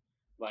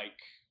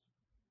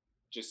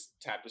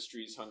 Just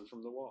tapestries hung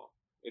from the wall.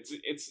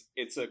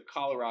 It's a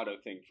Colorado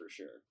thing for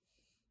sure.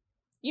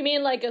 You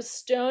mean like a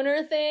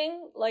stoner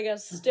thing? Like a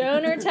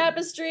stoner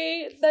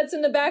tapestry that's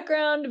in the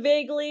background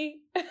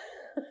vaguely?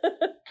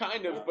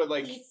 Kind of, but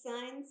Peace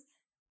signs?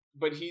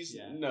 but he's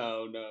Yeah.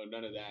 no,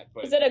 none of that.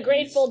 But Is it a he's-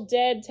 Grateful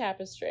Dead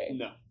tapestry?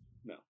 No.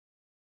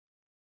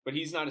 But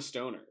he's not a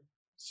stoner,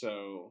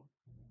 so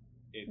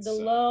it's The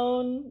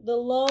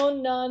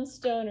lone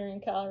non-stoner in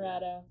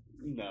Colorado.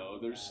 no.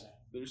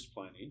 There's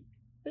plenty.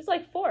 There's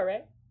like 4,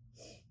 right?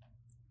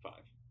 5.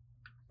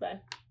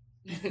 Fine.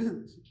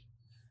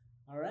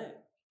 All right.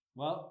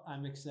 Well,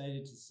 I'm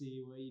excited to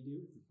see what you do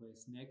with the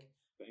place, Nick.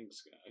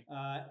 Thanks,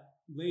 guy.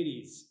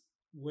 Ladies,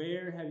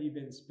 where have you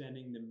been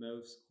spending the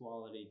most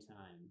quality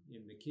time?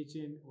 In the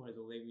kitchen or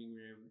the living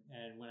room?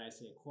 And when I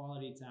say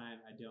quality time,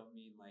 I don't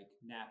mean like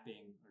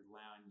napping or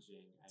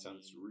lounging. I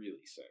Sounds mean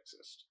really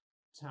sexist.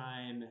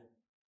 time.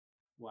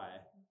 Why?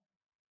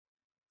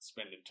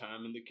 Spending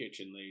time in the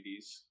kitchen,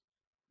 ladies.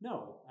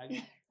 No,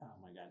 oh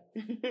my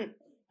god.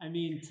 I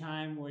mean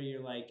time where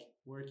you're like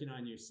working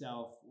on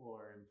yourself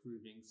or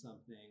improving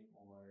something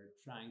or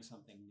trying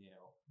something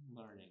new,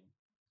 learning.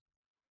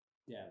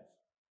 Dev.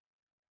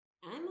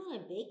 I'm on a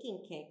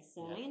baking kick,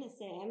 so Yeah. I'm going to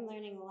say I'm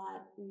learning a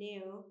lot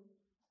new.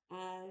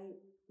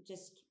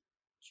 Just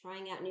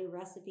trying out new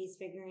recipes,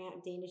 figuring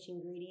out Danish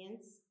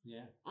ingredients.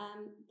 Yeah.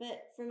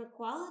 But from a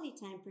quality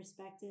time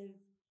perspective,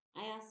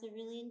 I also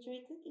really enjoy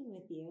cooking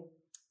with you.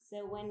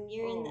 So when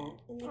you're in the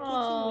kitchen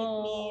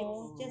with me,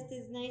 it's just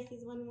as nice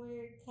as when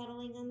we're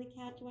cuddling on the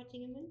couch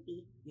watching a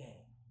movie. Yeah.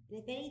 And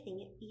if anything,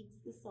 it feeds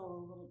the soul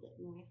a little bit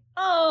more.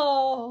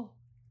 Oh.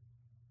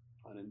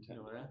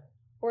 Unintended. Nora?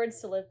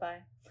 Words to live by.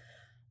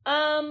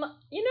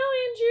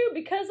 Andrew,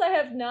 because I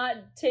have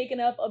not taken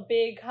up a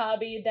big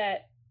hobby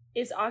that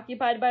is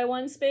occupied by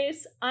one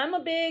space, I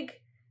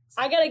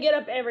gotta get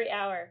up every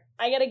hour.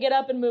 I gotta get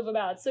up and move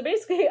about. So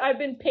basically, I've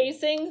been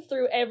pacing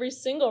through every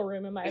single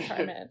room in my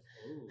apartment.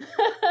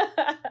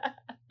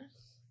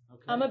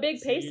 Okay. I'm a big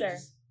So pacer.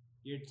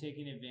 You're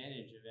taking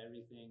advantage of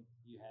everything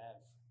you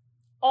have.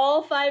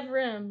 All 5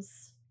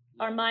 rooms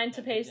are Yeah, mine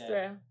to every pace day.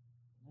 through.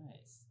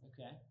 Nice.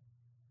 Okay.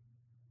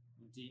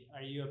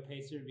 Are you a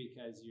pacer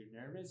because you're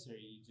nervous, or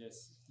you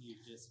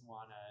just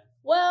wanna?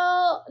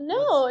 Well,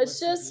 no, What's it's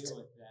the just deal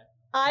with that?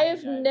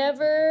 I've Diving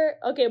never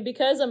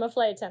because I'm a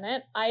flight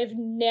attendant, I've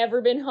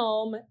never been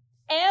home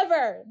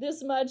ever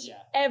this much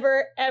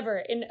ever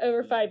in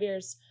over 5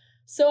 years.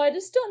 So I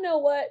just don't know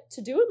what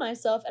to do with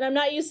myself, and I'm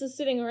not used to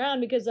sitting around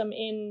because I'm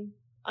in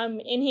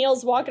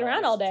heels walking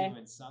around all day.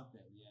 Doing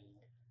something, yeah.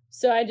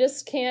 So I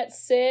just can't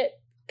sit,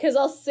 because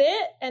I'll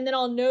sit and then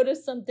I'll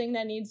notice something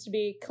that needs to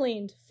be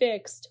cleaned,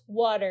 fixed,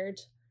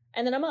 watered,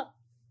 and then I'm up.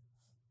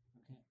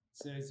 Okay.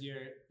 So is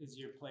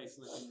your place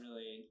looking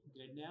really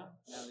good now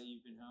that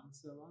you've been home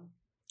so long?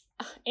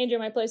 Andrew,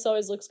 my place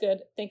always looks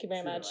good. Thank you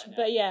very True, much. I know.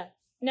 But yeah,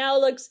 now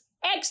it looks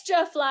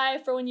extra fly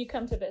for when you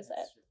come to visit.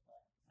 All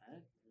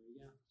right, here we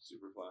go.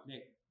 Super fly.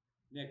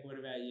 Nick, what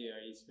about you?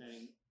 Are you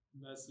spending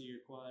most of your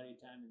quality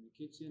time in the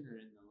kitchen or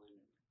in the living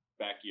room?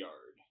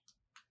 Backyard.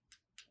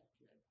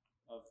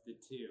 Of the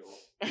two,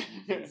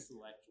 you can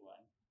select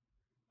one.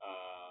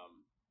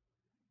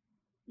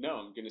 No,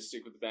 I'm gonna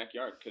stick with the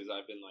backyard because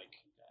I've been like,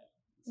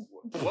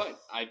 what?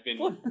 I've been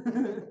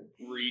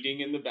reading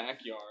in the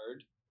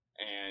backyard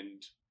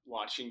and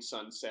watching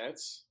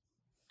sunsets,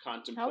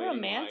 contemplating How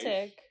romantic.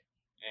 life,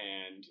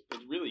 and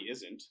it really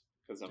isn't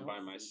because I'm by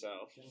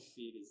myself. Don't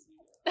feed his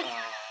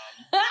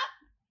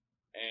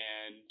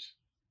And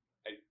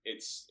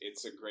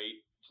it's a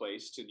great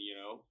place to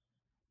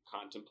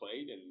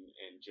contemplate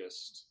and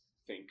just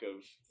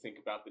think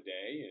about the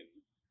day and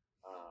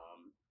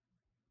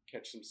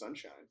catch some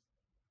sunshine.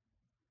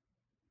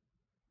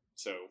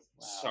 So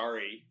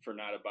sorry for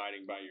not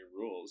abiding by your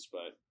rules,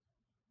 but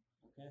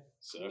okay.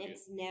 So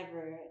Nick's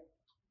never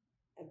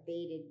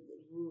abated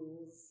the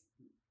rules.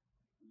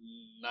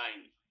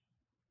 9.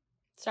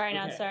 Sorry,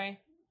 not Okay. sorry.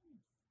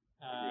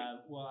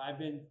 Well, I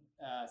think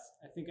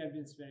I've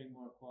been spending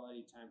more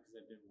quality time because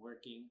I've been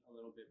working a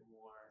little bit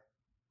more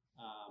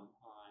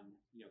on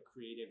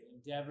creative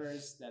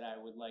endeavors that I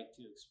would like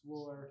to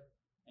explore,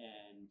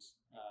 and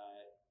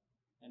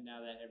now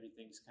that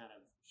everything's kind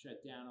of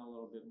shut down a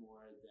little bit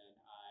more, then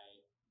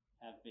I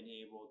have been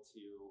able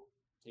to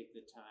take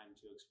the time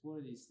to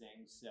explore these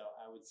things. So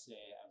I would say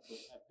I've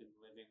been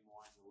living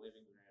more in the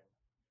living room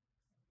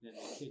than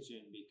the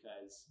kitchen,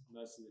 because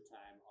most of the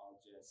time I'll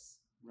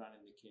just run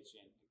in the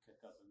kitchen and cook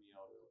up a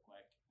meal real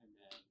quick and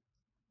then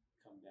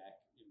come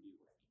back and be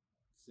working.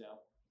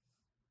 So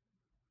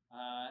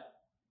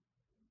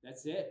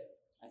that's it.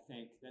 I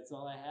think that's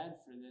all I had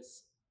for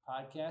this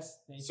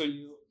podcast. Thank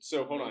you.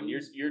 So hold on.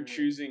 You're ladies,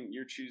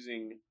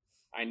 choosing.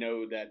 I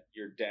know that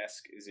your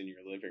desk is in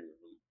your living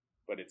room,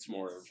 but it's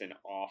more of an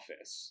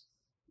office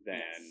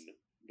than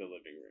the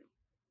living room.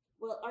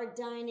 Well, our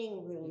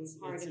dining room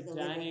part It's of the a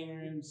dining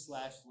living room /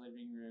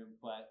 living room,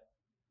 but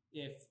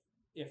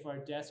if our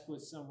desk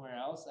was somewhere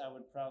else, I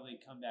would probably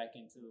come back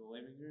into the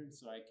living room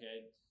so I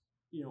could,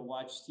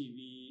 watch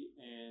TV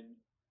and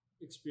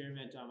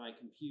experiment on my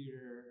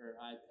computer or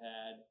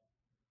iPad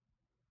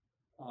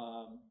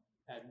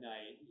at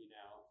night,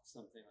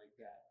 something like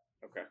that.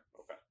 Okay.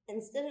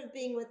 Instead of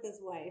being with his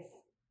wife.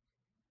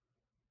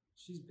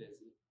 She's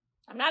busy.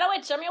 I'm not a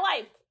witch, I'm your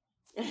wife.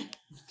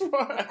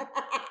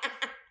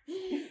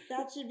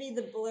 That should be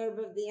the blurb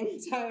of the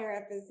entire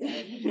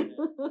episode.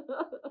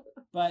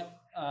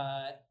 But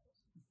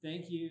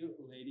thank you,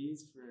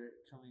 ladies, for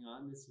coming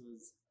on. This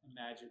was a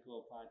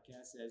magical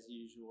podcast as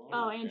usual.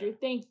 Oh, Andrew,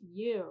 thank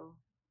you.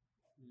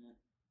 Yeah.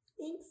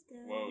 Thanks,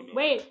 guys. Whoa, no.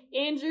 Wait,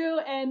 Andrew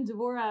and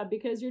Dvora,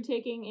 because you're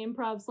taking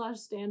improv /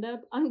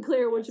 stand-up,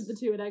 unclear which of the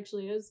two it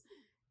actually is.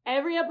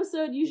 Every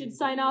episode you should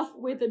sign off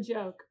with a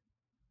joke.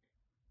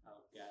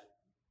 Oh, God.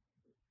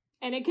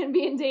 And it can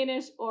be in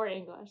Danish or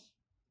English.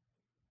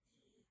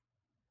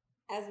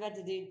 I was about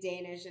to do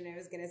Danish and it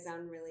was going to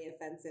sound really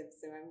offensive,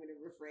 so I'm going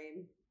to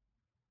refrain.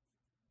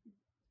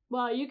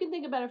 Well, you can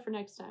think about it for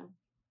next time.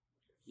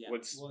 Yeah.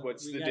 What's we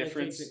the gotta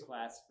difference? Take the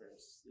class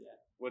first. Yeah.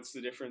 What's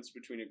the difference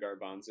between a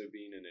garbanzo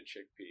bean and a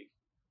chickpea?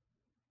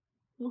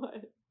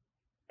 What?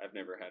 I've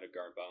never had a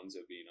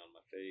garbanzo bean on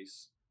my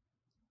face.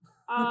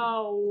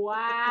 Oh,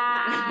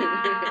 wow.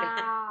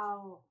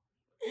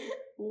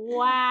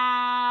 Wow.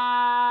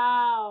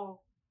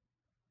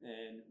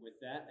 And with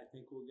that, I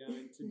think we'll go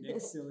into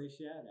Nick's silly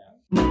shout out.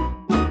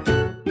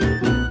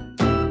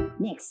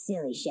 Nick's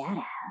silly shout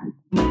out.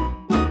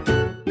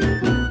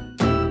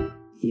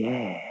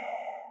 Yeah.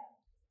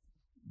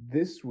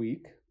 This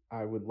week,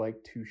 I would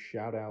like to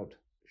shout out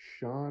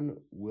Sean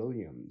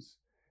Williams,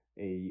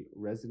 a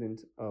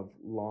resident of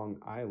Long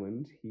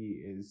Island.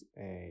 He is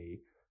a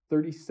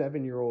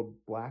 37-year-old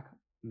black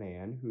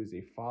man who is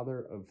a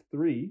father of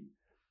 3,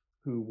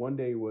 who one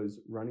day was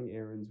running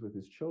errands with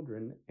his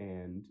children,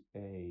 and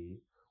a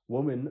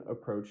woman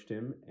approached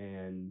him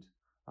and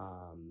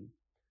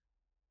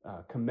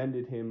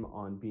commended him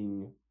on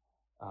being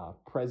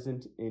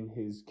present in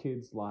his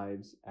kids'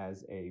 lives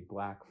as a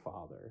black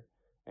father.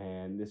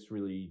 And this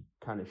really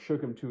kind of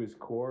shook him to his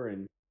core,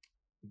 and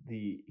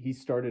he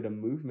started a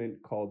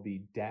movement called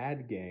the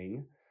Dad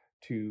Gang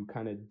to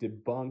kind of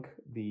debunk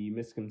the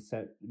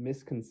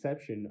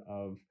misconception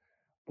of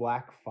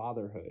black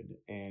fatherhood.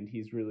 And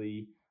he's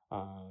really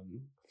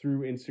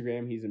through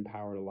Instagram, he's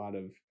empowered a lot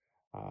of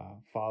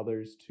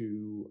fathers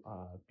to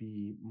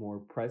be more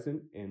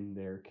present in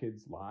their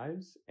kids'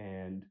 lives,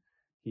 and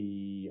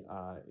he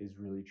is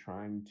really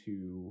trying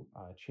to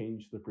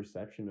change the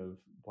perception of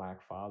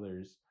black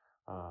fathers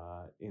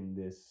in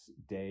this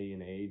day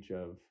and age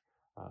of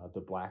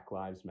the Black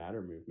Lives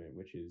Matter movement,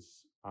 which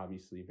is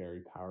obviously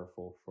very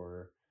powerful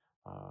for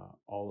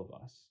all of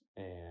us.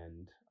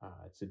 And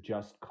it's a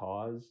just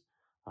cause.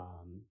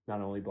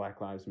 Not only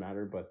Black Lives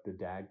Matter, but the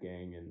Dad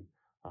Gang. And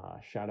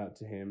shout out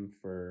to him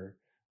for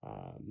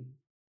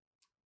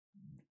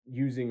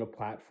using a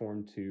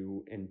platform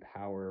to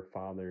empower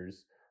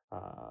fathers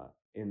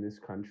in this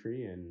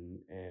country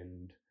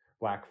and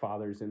black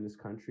fathers in this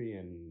country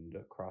and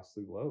across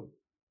the globe.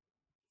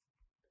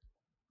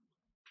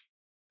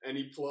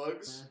 Any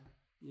plugs?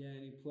 Yeah,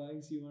 any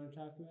plugs you want to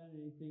talk about?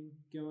 Anything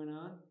going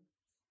on?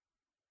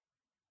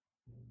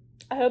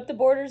 I hope the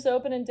borders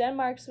open in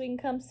Denmark so we can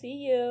come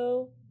see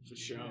you. For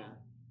sure.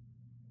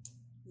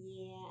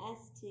 Yeah,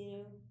 us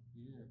too.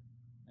 Yeah,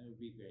 that would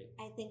be great.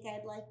 I think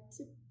I'd like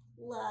to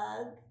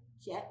plug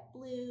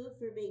JetBlue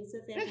for being so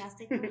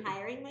fantastic for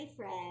hiring my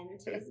friend.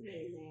 She was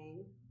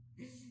amazing.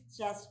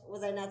 Just,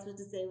 was I not supposed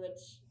to say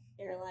which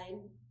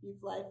airline you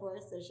fly for?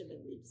 So should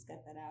we just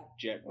cut that out?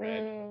 Jet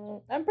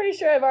Red. I'm pretty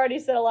sure I've already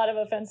said a lot of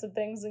offensive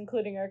things,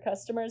 including our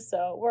customers,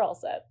 so we're all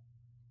set.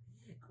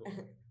 Cool.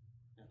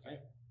 Okay.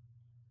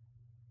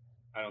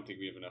 I don't think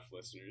we have enough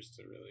listeners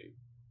to really.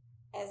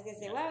 I was going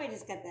to say, why don't we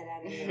just cut that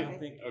out? I Anyway? don't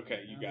think,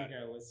 Okay, you got it.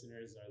 it. Our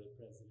listeners are the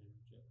president of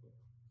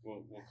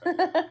JetBlue. We'll cut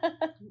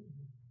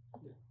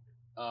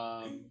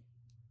it.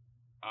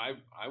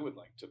 I would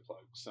like to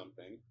plug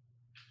something.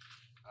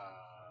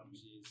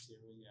 Jeez, here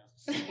we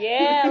go.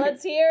 Yeah,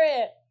 let's hear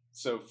it.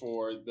 So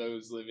for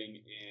those living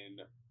in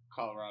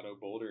Colorado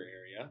Boulder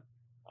area,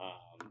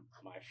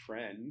 my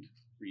friend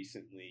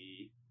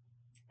recently,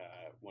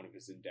 one of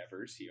his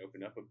endeavors, he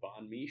opened up a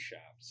banh mi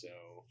shop. So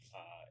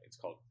it's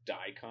called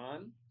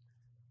Daikon,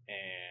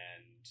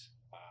 and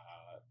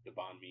the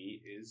banh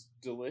mi is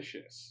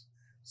delicious.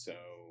 So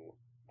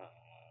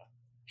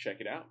check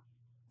it out.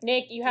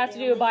 Nick, you have to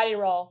do a body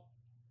roll.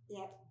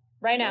 Yep.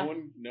 Right now.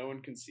 No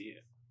one can see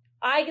it.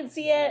 I can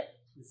see it.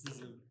 This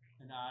is an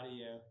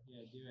audio.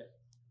 Yeah, do it.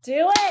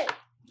 Do it.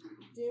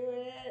 Do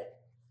it.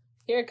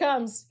 Here it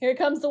comes. Here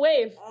comes the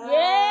wave. Oh.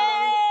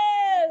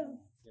 Yes.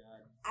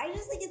 God. I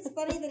just think it's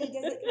funny that he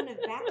does it kind of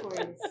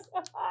backwards.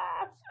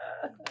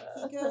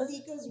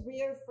 He goes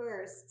rear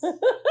first.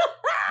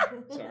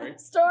 Sorry.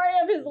 Story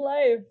of his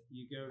life.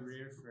 You go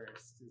rear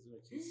first, is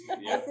what you said.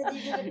 I said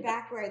you did it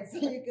backwards, so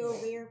you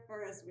go rear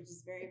first, which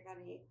is very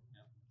funny.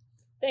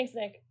 Thanks,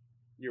 Nick.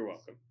 You're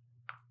welcome.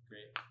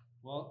 Great.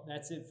 Well,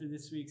 that's it for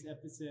this week's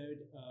episode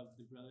of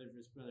the Brother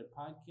vs. Brother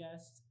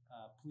podcast.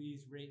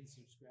 Please rate and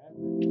subscribe.